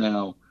base.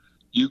 Now,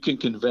 you can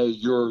convey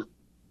your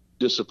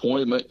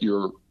disappointment,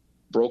 your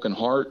broken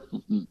heart,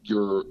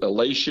 your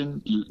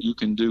elation. You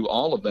can do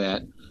all of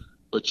that,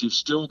 but you've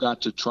still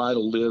got to try to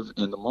live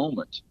in the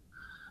moment.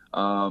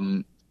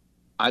 I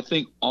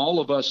think all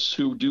of us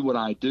who do what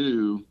I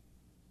do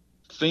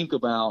think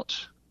about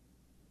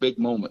big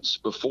moments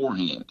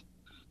beforehand.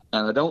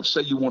 And I don't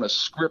say you want to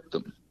script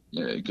them.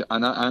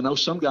 I know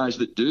some guys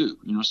that do,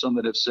 some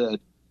that have said,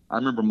 I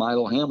remember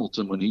Milo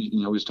Hamilton when he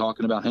was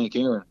talking about Hank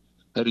Aaron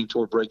heading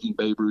toward breaking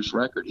Babe Ruth's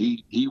record.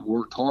 He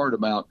worked hard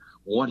about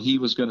what he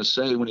was going to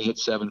say when he hit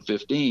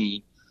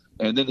 715,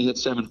 and then he hit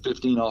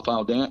 715 off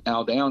Al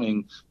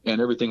Downing, and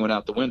everything went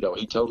out the window.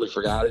 He totally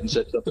forgot it and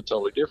said something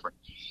totally different.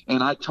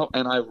 And I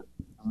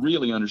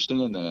really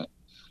understand that.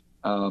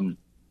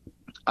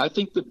 I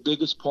think the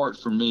biggest part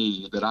for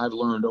me that I've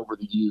learned over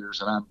the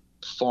years, and I'm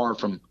far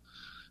from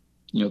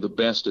the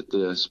best at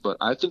this, but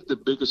I think the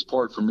biggest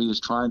part for me is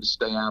trying to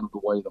stay out of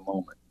the way of the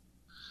moment.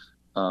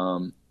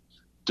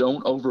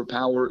 Don't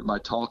overpower it by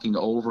talking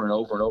over and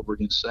over and over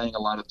again, saying a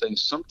lot of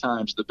things.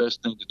 Sometimes the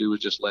best thing to do is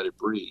just let it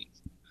breathe.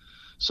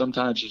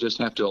 Sometimes you just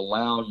have to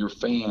allow your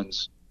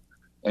fans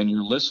and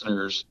your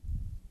listeners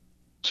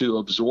to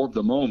absorb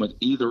the moment,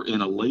 either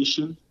in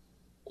elation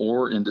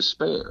or in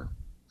despair.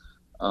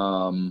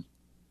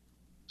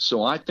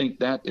 So I think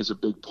that is a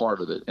big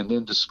part of it. And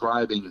then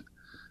describing,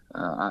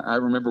 I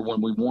remember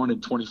when we won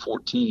in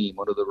 2014,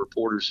 one of the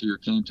reporters here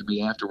came to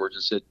me afterwards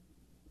and said,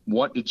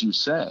 "What did you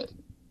say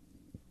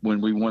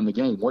when we won the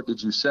game? What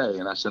did you say?"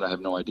 And I said, "I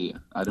have no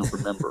idea. I don't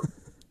remember."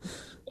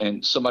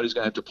 And somebody's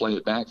going to have to play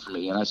it back for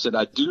me. And I said,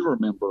 I do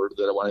remember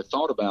that when I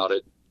thought about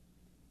it,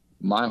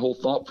 my whole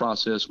thought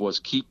process was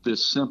keep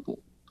this simple.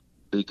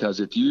 because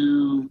if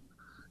you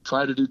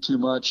try to do too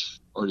much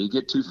or you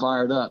get too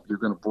fired up, you're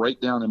going to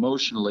break down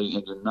emotionally,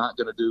 and you're not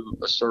going to do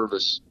a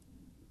service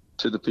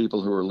to the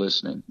people who are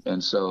listening.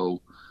 And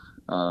so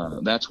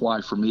that's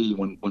why for me,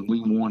 when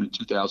we won in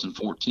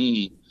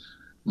 2014,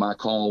 my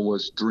call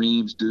was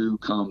dreams do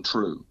come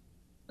true.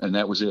 And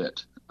that was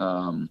it.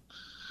 And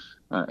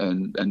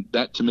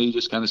that to me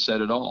just kind of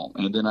said it all.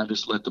 And then I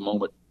just let the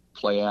moment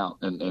play out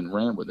and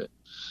ran with it.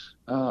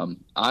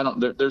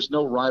 There's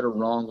no right or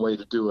wrong way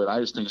to do it. I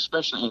just think,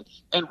 especially,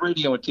 and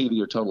radio and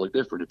TV are totally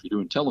different. If you're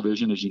doing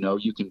television, as you know,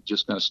 you can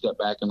just kind of step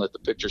back and let the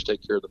pictures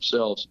take care of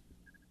themselves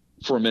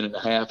for a minute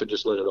and a half and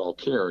just let it all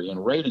carry. In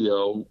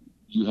radio,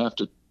 you have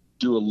to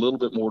do a little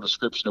bit more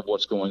description of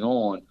what's going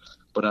on,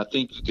 but I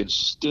think you can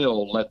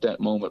still let that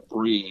moment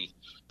breathe.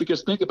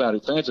 Because think about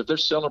it, fans, if they're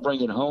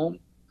celebrating at home,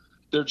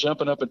 they're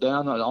jumping up and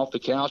down off the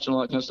couch and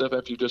all that kind of stuff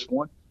after you just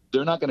won,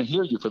 they're not going to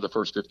hear you for the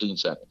first 15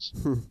 seconds.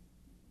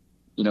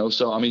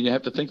 So, I mean, you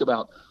have to think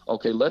about,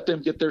 okay, let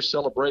them get their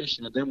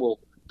celebration, and then we'll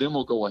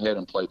go ahead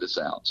and play this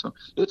out. So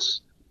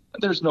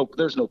there's no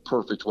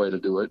perfect way to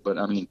do it, but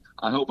I mean,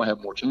 I hope I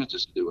have more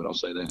chances to do it. I'll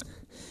say that.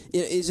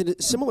 Is it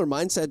a similar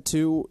mindset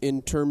too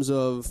in terms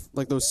of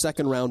like those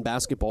second round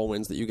basketball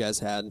wins that you guys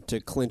had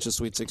to clinch a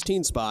Sweet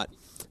 16 spot,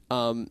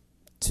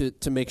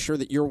 to make sure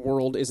that your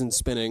world isn't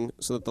spinning,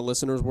 so that the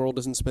listener's world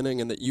isn't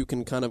spinning, and that you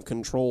can kind of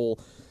control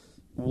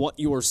what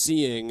you are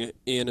seeing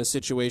in a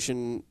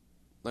situation?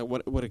 Like,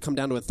 what would it come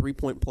down to, a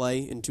 3-point play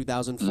in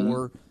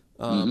 2004?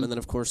 And then,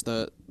 of course,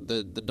 the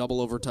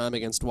double overtime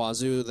against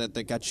Wazoo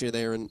that got you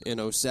there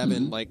in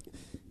 07. Like,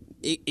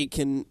 I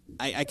can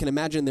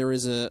imagine there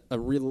is a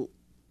real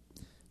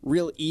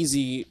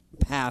easy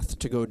path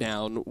to go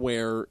down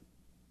where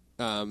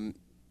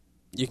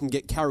you can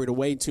get carried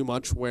away too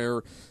much,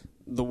 where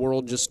the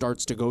world just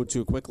starts to go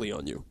too quickly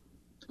on you.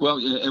 Well,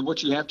 and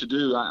what you have to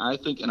do, I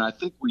think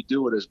we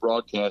do it as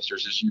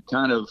broadcasters, is you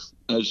kind of,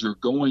 as you're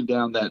going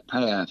down that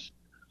path,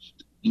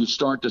 you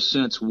start to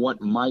sense what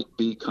might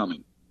be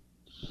coming.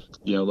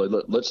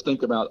 Let's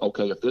think about,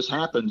 okay, if this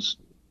happens,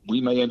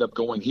 we may end up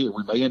going here.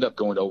 We may end up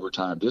going to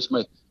overtime.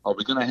 Are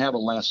we going to have a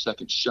last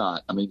second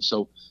shot? I mean,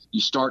 so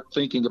you start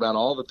thinking about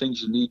all the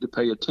things you need to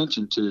pay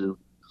attention to,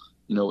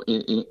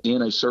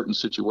 in a certain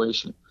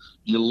situation.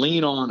 You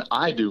lean on,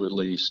 I do at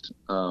least,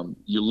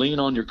 you lean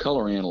on your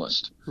color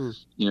analyst,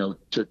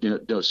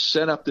 to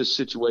set up this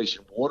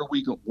situation. What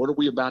are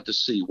we about to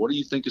see? What do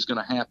you think is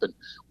going to happen?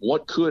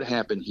 What could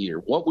happen here?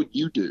 What would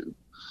you do?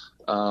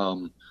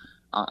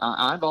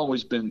 I've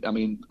always been, I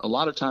mean, a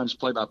lot of times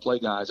play-by-play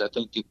guys, I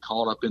think, get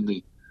caught up in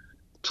the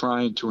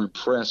trying to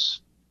impress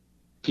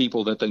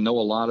people that they know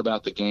a lot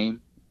about the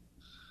game.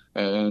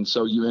 And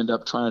so you end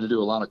up trying to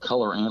do a lot of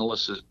color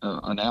analysis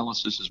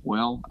as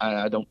well.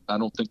 I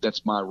don't think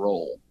that's my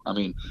role. I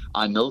mean,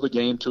 I know the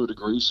game to a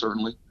degree,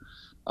 certainly.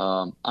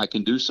 I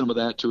can do some of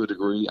that to a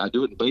degree. I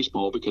do it in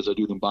baseball because I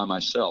do them by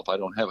myself. I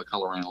don't have a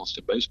color analyst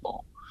in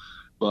baseball.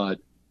 But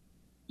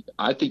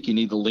I think you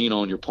need to lean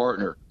on your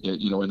partner,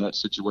 in that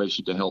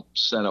situation to help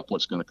set up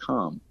what's going to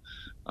come.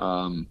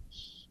 And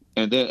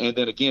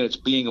then again, it's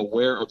being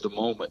aware of the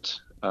moment.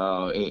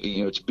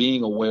 It's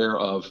being aware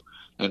of,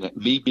 and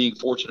me being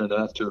fortunate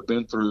enough to have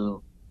been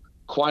through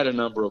quite a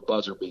number of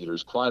buzzer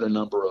beaters, quite a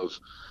number of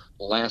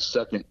last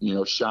second,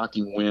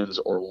 shocking wins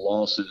or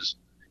losses.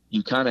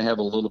 You kind of have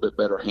a little bit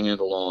better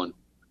handle on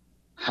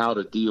how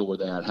to deal with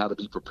that, how to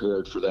be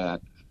prepared for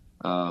that.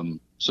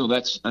 So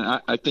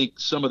I think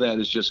some of that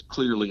is just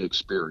clearly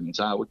experience.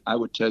 I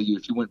would tell you,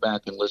 if you went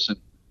back and listened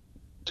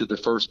to the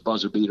first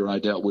buzzer beater I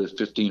dealt with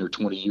 15 or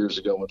 20 years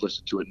ago and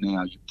listened to it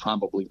now, you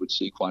probably would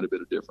see quite a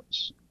bit of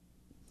difference.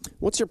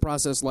 What's your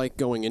process like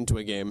going into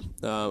a game?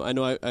 I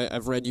know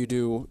I've read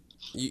you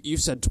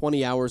said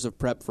 20 hours of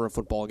prep for a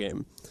football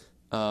game.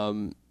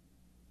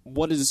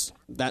 What is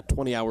that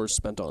 20 hours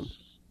spent on?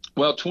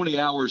 Well, 20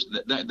 hours,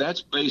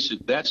 that's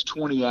basic. That's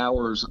 20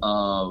 hours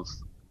of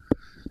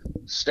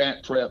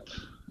stat prep,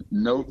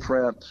 note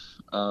prep,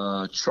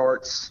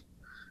 charts.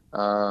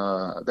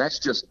 That's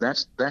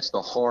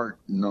the hard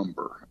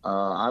number.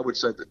 I would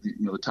say that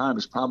the time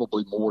is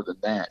probably more than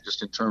that,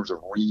 just in terms of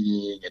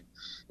reading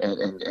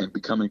and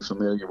becoming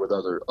familiar with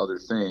other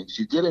things.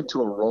 You get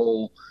into a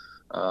role,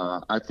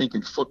 I think,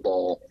 in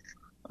football,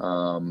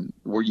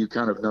 where you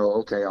kind of know,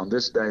 okay, on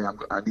this day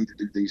I need to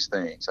do these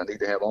things. I need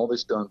to have all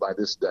this done by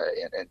this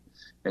day,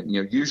 and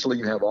usually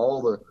you have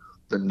all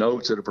the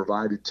notes that are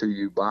provided to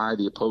you by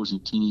the opposing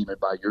team and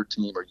by your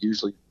team are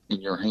usually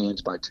in your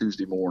hands by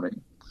Tuesday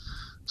morning.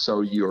 So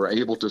you are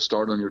able to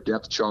start on your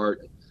depth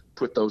chart,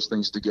 put those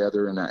things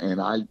together,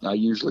 and I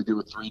usually do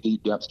a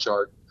 3D depth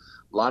chart.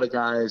 A lot of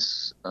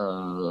guys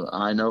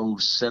I know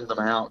send them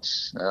out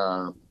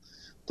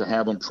to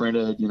have them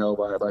printed,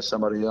 by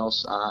somebody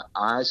else.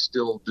 I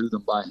still do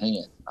them by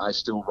hand. I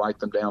still write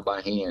them down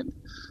by hand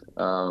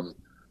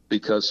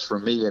because for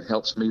me it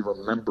helps me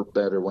remember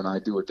better when I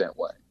do it that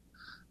way.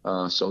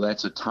 So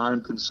that's a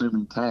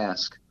time-consuming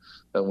task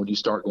when you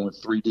start going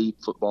 3D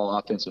football,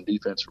 offense and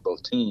defense for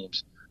both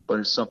teams. But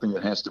it's something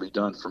that has to be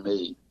done for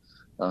me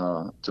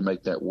to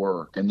make that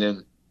work. And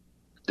then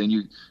Then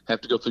you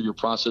have to go through your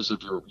process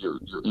of your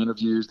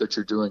interviews that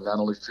you're doing, not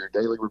only for your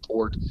daily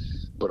report,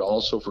 but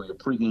also for your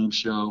pregame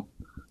show.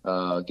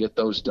 Get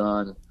those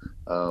done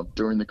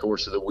during the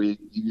course of the week.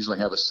 You usually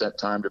have a set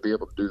time to be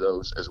able to do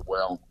those as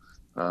well.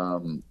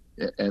 And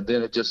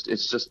then it's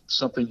just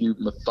something you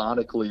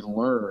methodically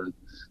learn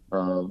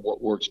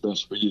what works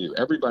best for you.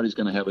 Everybody's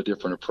going to have a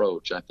different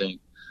approach, I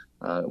think,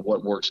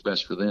 what works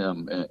best for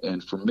them.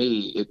 And for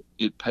me,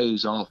 it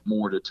pays off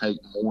more to take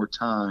more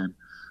time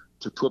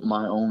to put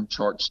my own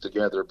charts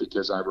together,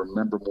 because I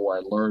remember more,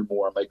 I learn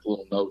more, I make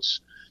little notes,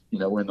 in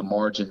the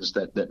margins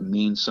that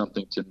mean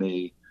something to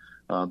me,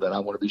 that I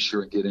want to be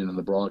sure and get in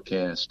the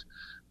broadcast.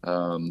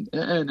 And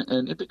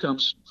it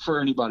becomes, for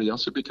anybody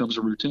else, it becomes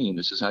a routine.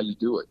 This is how you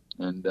do it.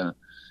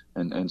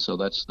 And so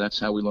that's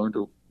how we learn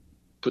to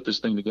put this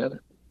thing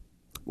together.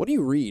 What do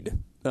you read?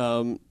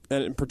 And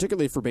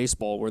particularly for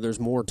baseball, where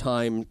there's more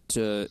time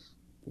to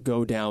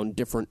go down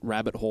different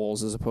rabbit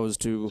holes as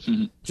opposed to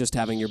just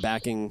having your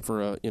backing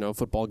for a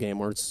football game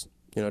where it's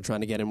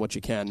trying to get in what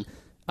you can.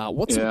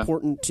 What's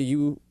important to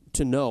you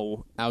to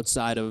know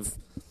outside of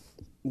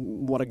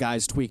what a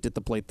guy's tweaked at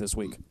the plate this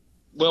week?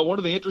 Well, one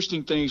of the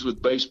interesting things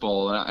with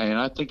baseball, and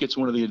I think it's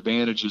one of the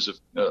advantages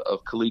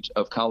of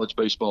college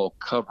baseball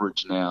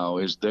coverage now,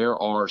 is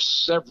there are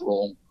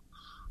several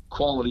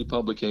quality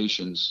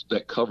publications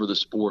that cover the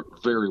sport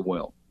very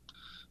well.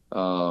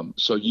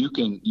 So you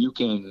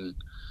can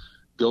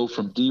go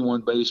from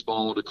D1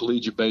 baseball to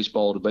collegiate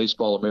baseball to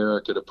Baseball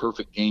America to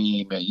Perfect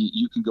Game, and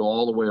you can go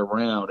all the way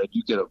around, and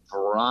you get a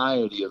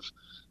variety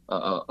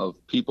of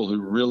people who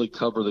really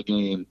cover the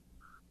game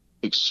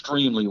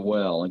extremely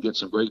well and get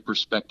some great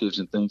perspectives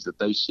and things that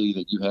they see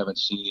that you haven't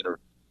seen, or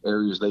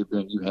areas they've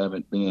been you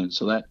haven't been.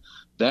 So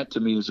that to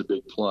me is a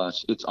big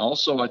plus. It's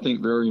also, I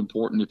think, very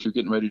important if you're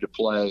getting ready to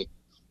play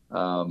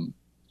a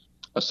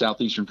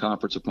Southeastern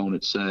Conference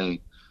opponent,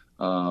 say,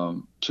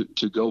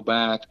 to go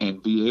back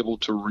and be able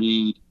to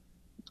read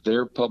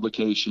their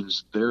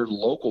publications, their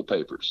local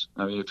papers.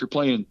 I mean, if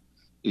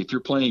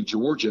you're playing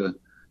Georgia,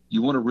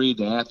 you want to read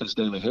the Athens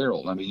Daily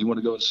Herald. I mean, you want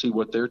to go and see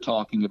what they're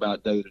talking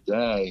about day to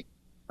day,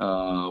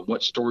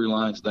 what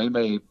storylines they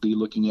may be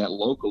looking at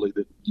locally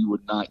that you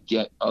would not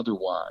get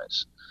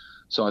otherwise.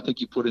 So I think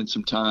you put in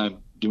some time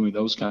doing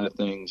those kind of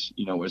things,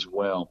 as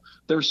well.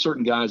 There's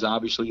certain guys,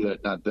 obviously,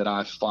 that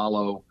I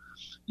follow,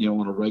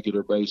 on a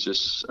regular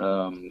basis,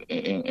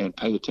 and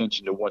pay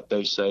attention to what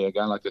they say. A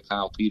guy like a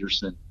Kyle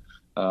Peterson,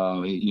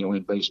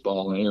 in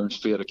baseball, and Aaron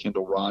Fitt, a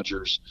Kendall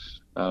Rogers.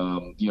 There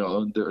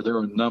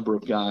are a number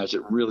of guys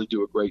that really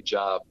do a great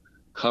job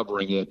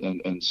covering it.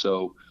 And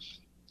so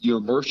you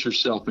immerse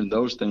yourself in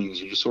those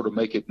things. You just sort of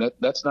make it,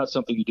 that's not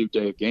something you do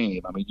day of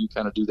game. I mean, you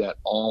kind of do that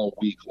all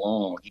week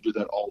long. You do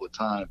that all the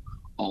time,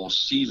 all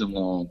season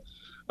long,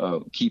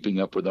 keeping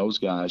up with those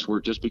guys, where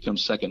it just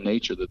becomes second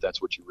nature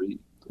that's what you read.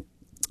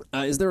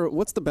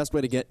 What's the best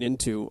way to get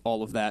into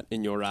all of that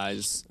in your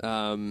eyes?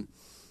 A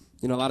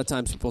lot of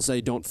times people say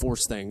don't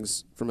force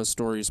things from a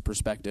story's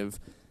perspective.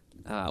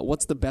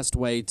 What's the best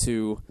way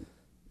to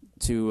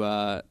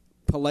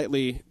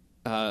politely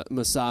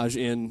massage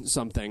in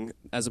something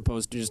as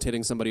opposed to just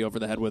hitting somebody over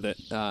the head with it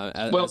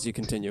as you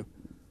continue?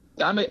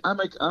 I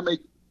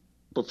make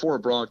before a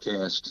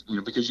broadcast,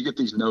 because you get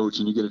these notes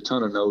and you get a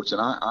ton of notes, and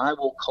I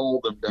will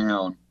cull them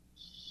down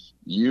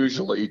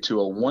usually to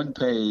a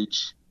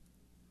one-page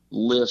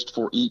list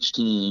for each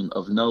team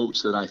of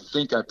notes that I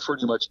think I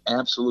pretty much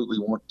absolutely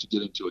want to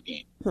get into a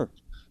game.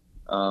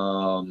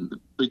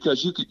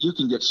 Because you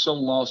can get so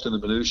lost in the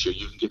minutia,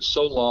 you can get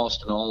so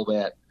lost in all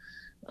that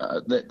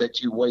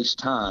that you waste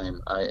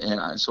time.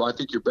 So I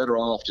think you're better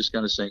off just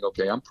kind of saying,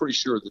 okay, I'm pretty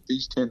sure that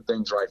these 10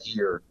 things right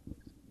here,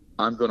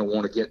 I'm going to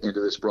want to get into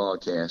this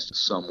broadcast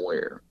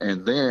somewhere.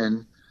 And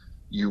then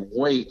you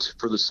wait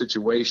for the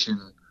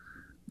situation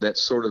that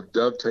sort of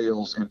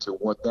dovetails into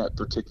what that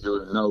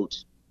particular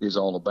note is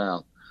all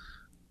about.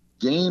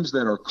 Games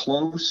that are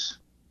close,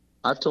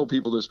 I've told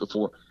people this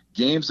before,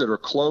 games that are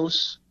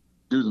close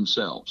do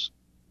themselves.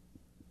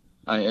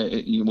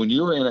 When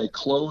you're in a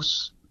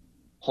close,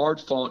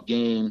 hard-fought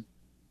game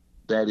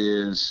that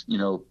is,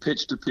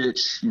 pitch to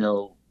pitch,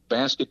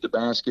 basket to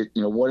basket,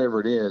 whatever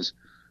it is,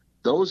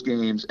 those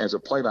games as a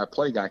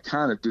play-by-play guy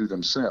kind of do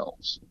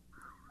themselves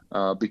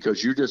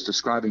because you're just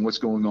describing what's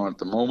going on at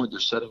the moment. You're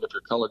setting up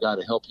your color guy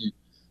to help you,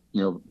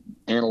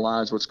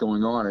 analyze what's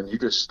going on, and you're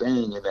just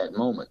staying in that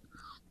moment.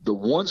 The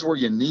ones where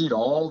you need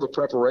all the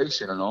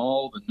preparation and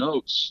all the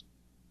notes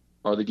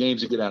are the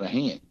games that get out of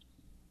hand.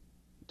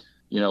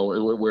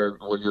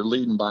 Where you're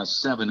leading by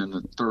 7 in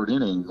the third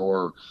inning,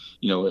 or,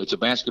 it's a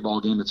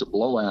basketball game that's a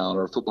blowout,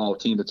 or a football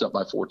team that's up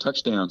by 4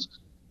 touchdowns.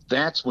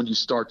 That's when you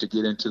start to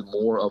get into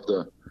more of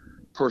the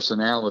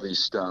personality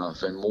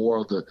stuff and more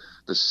of the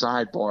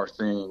sidebar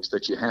things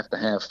that you have to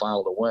have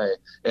filed away.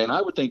 And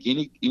I would think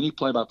any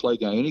play-by-play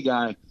guy, any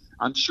guy,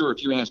 I'm sure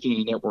if you asked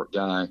any network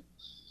guy,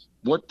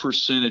 what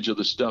percentage of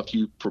the stuff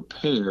you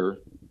prepare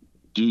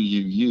do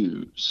you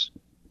use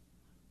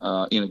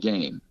in a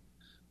game?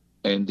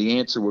 And the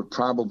answer would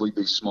probably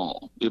be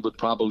small. It would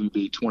probably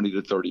be 20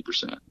 to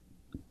 30%.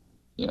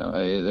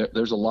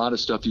 There's a lot of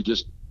stuff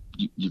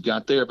you've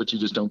got there, but you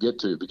just don't get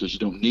to because you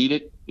don't need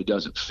it. It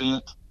doesn't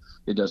fit.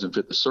 It doesn't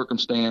fit the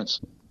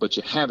circumstance, but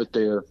you have it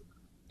there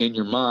in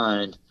your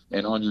mind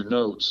and on your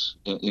notes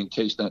in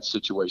case that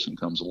situation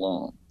comes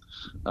along.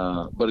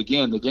 But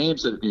again, the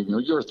games that,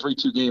 you're a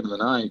 3-2 game of the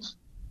night,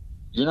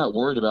 you're not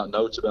worried about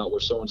notes about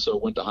where so-and-so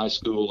went to high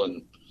school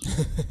and,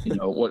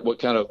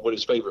 what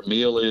his favorite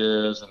meal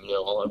is and,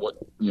 what,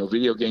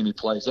 video game he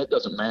plays. That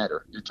doesn't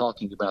matter. You're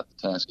talking about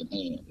the task at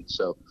hand. And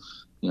so,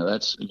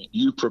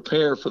 you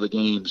prepare for the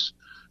games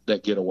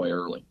that get away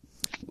early.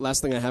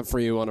 Last thing I have for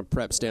you on a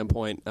prep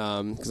standpoint,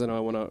 because I know I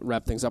want to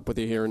wrap things up with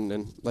you here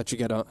and let you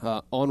get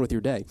on with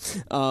your day.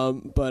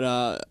 But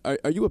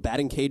are you a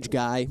batting cage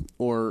guy,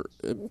 or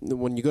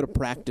when you go to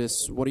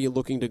practice, what are you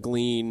looking to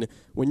glean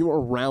when you're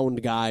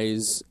around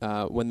guys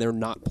when they're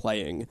not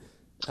playing?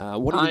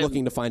 What are you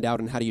looking to find out,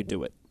 and how do you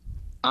do it?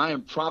 I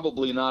am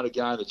probably not a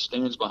guy that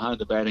stands behind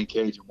the batting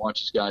cage and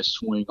watches guys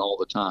swing all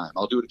the time.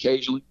 I'll do it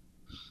occasionally.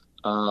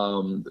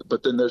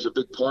 But then there's a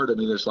big part of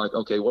me that's like,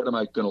 okay, what am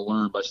I going to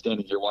learn by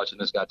standing here watching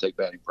this guy take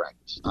batting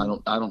practice? I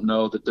don't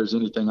know that there's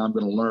anything I'm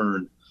going to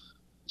learn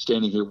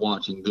standing here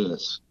watching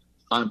this.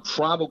 I'm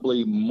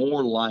probably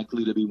more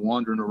likely to be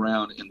wandering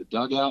around in the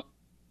dugout,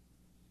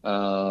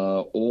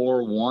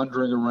 or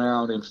wandering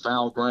around in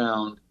foul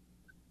ground,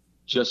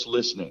 just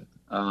listening.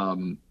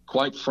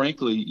 Quite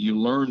frankly, you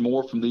learn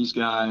more from these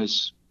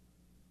guys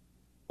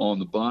on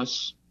the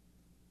bus,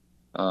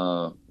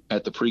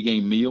 at the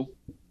pregame meal.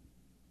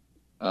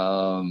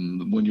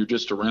 When you're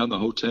just around the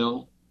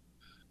hotel,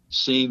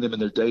 seeing them in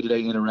their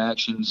day-to-day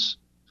interactions,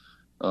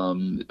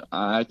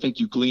 I think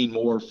you glean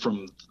more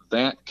from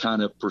that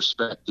kind of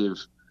perspective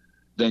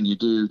than you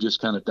do just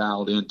kind of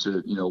dialed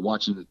into,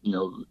 watching,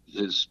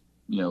 his,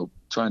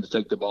 trying to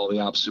take the ball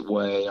the opposite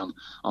way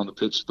on the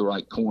pitch to the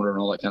right corner and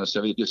all that kind of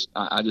stuff.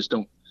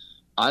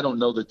 I don't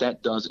know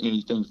that does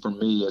anything for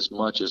me as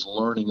much as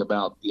learning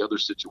about the other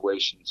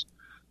situations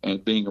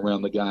and being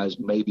around the guys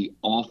maybe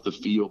off the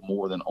field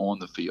more than on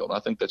the field. I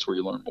think that's where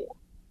you learn more.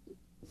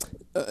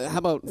 How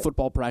about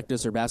football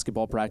practice or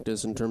basketball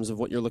practice in terms of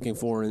what you're looking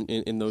for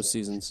in those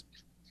seasons?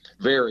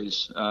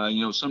 Varies.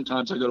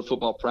 Sometimes I go to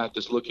football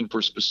practice looking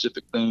for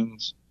specific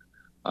things,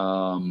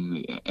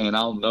 and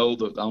I'll know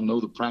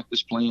the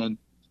practice plan.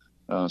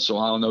 So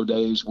I'll know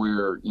days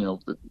where,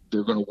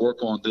 they're going to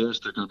work on this,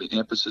 there's going to be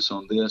emphasis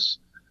on this.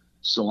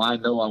 So I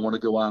know I want to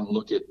go out and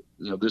look at,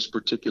 this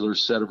particular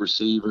set of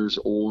receivers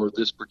or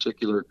this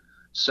particular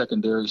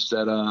secondary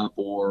setup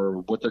or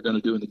what they're going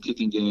to do in the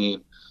kicking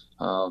game.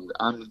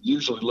 I'm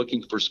usually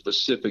looking for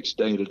specifics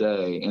day to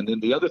day. And then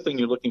the other thing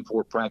you're looking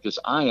for practice,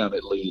 I am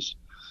at least,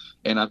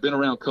 and I've been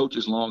around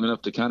coaches long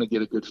enough to kind of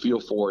get a good feel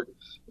for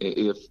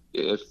it.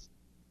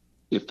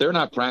 If they're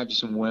not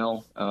practicing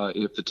well,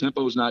 if the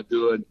tempo is not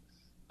good,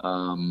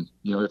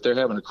 if they're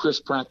having a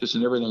crisp practice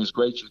and everything is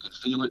great, you can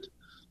feel it.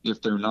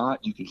 If they're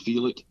not, you can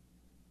feel it.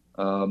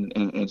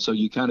 And so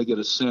you kind of get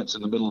a sense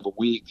in the middle of a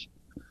week.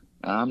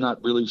 I'm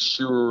not really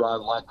sure I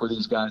like where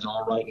these guys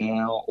are right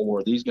now,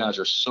 or these guys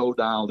are so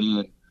dialed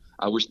in.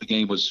 I wish the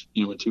game was,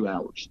 in 2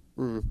 hours.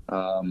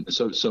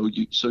 So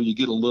you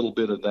get a little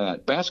bit of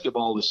that.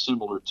 Basketball is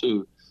similar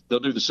too. They'll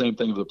do the same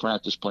thing with the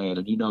practice plan,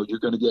 and you're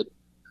going to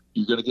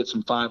get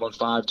some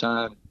 5-on-5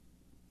 time.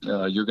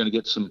 You're going to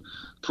get some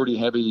pretty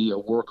heavy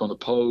work on the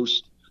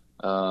post.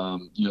 They're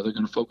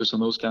going to focus on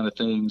those kind of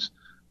things.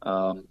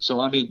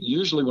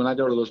 Usually when I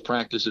go to those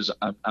practices,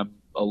 I'm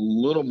a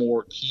little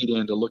more keyed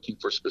into looking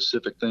for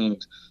specific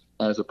things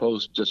as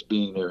opposed to just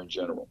being there in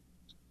general.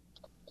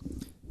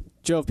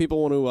 Joe, if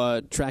people want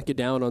to track you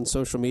down on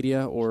social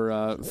media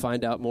or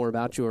find out more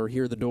about you or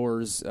hear the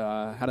doors,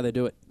 how do they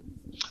do it?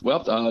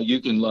 Well,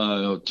 you can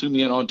tune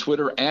me in on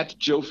Twitter at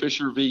Joe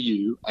Fisher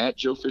VU. At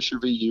Joe Fisher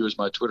VU is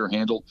my Twitter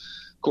handle.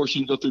 Of course,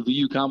 you can go through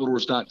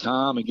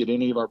VUCommodores.com and get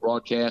any of our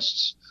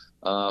broadcasts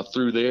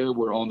through there.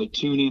 We're on the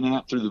TuneIn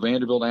app, through the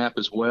Vanderbilt app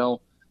as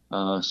well.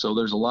 So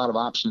there's a lot of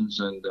options,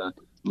 and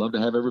love to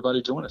have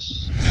everybody join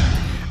us.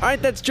 All right,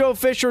 that's Joe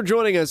Fisher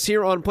joining us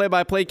here on Play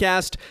by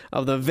Playcast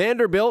of the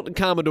Vanderbilt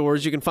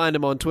Commodores. You can find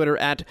him on Twitter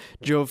at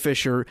Joe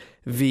Fisher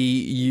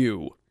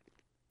VU.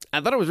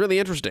 I thought it was really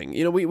interesting.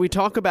 We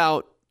talk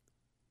about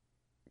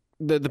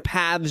the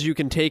paths you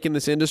can take in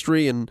this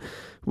industry and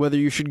whether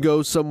you should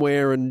go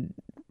somewhere and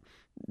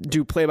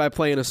do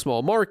play-by-play in a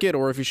small market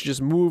or if you should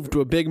just move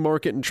to a big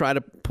market and try to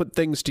put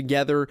things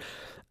together.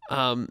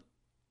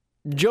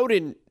 Joe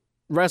didn't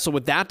wrestle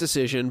with that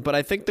decision, but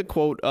I think the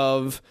quote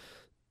of,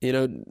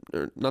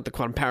 not the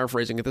quote, I'm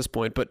paraphrasing at this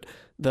point, but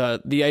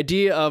the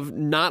idea of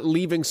not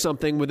leaving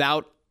something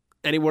without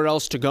anywhere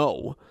else to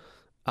go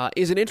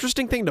is an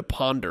interesting thing to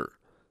ponder.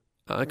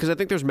 Because I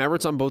think there's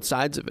merits on both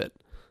sides of it.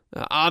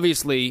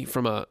 Obviously,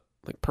 from a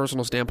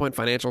personal standpoint,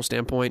 financial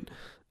standpoint,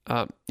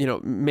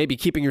 maybe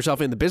keeping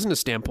yourself in the business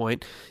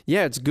standpoint,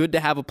 yeah, it's good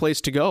to have a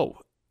place to go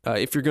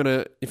if you're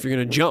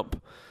gonna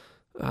jump.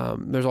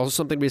 There's also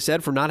something to be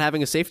said for not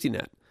having a safety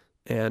net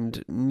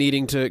and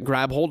needing to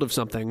grab hold of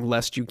something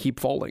lest you keep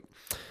falling.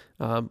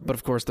 But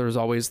of course, there's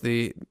always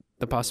the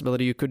the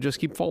possibility you could just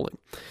keep falling.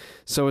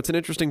 So it's an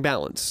interesting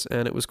balance,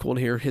 and it was cool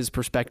to hear his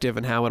perspective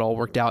and how it all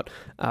worked out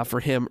for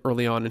him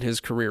early on in his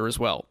career as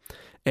well.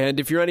 And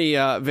if you're any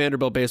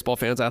Vanderbilt baseball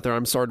fans out there,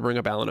 I'm sorry to bring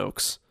up Allen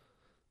Oaks.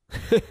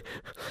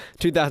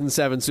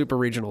 2007 Super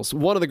Regionals,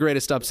 one of the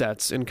greatest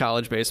upsets in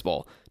college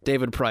baseball.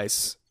 David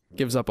Price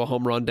gives up a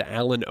home run to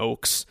Allen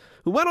Oaks,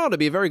 who went on to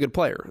be a very good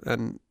player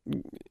and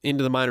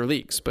into the minor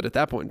leagues, but at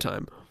that point in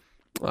time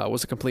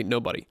was a complete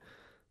nobody.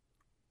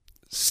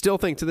 Still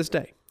think to this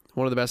day,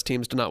 one of the best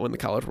teams to not win the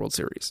College World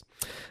Series.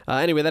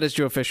 Anyway, that is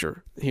Joe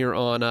Fisher here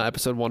on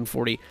episode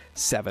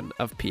 147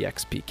 of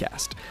PXP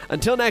Cast.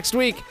 Until next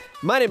week,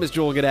 my name is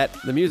Joel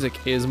Gadet, the music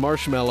is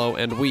Marshmello,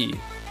 and we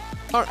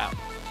are out.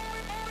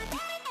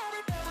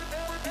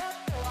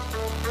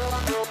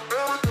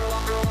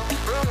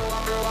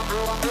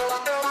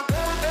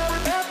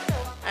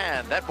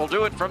 And that will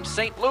do it from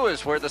St.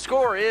 Louis, where the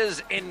score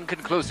is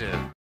inconclusive.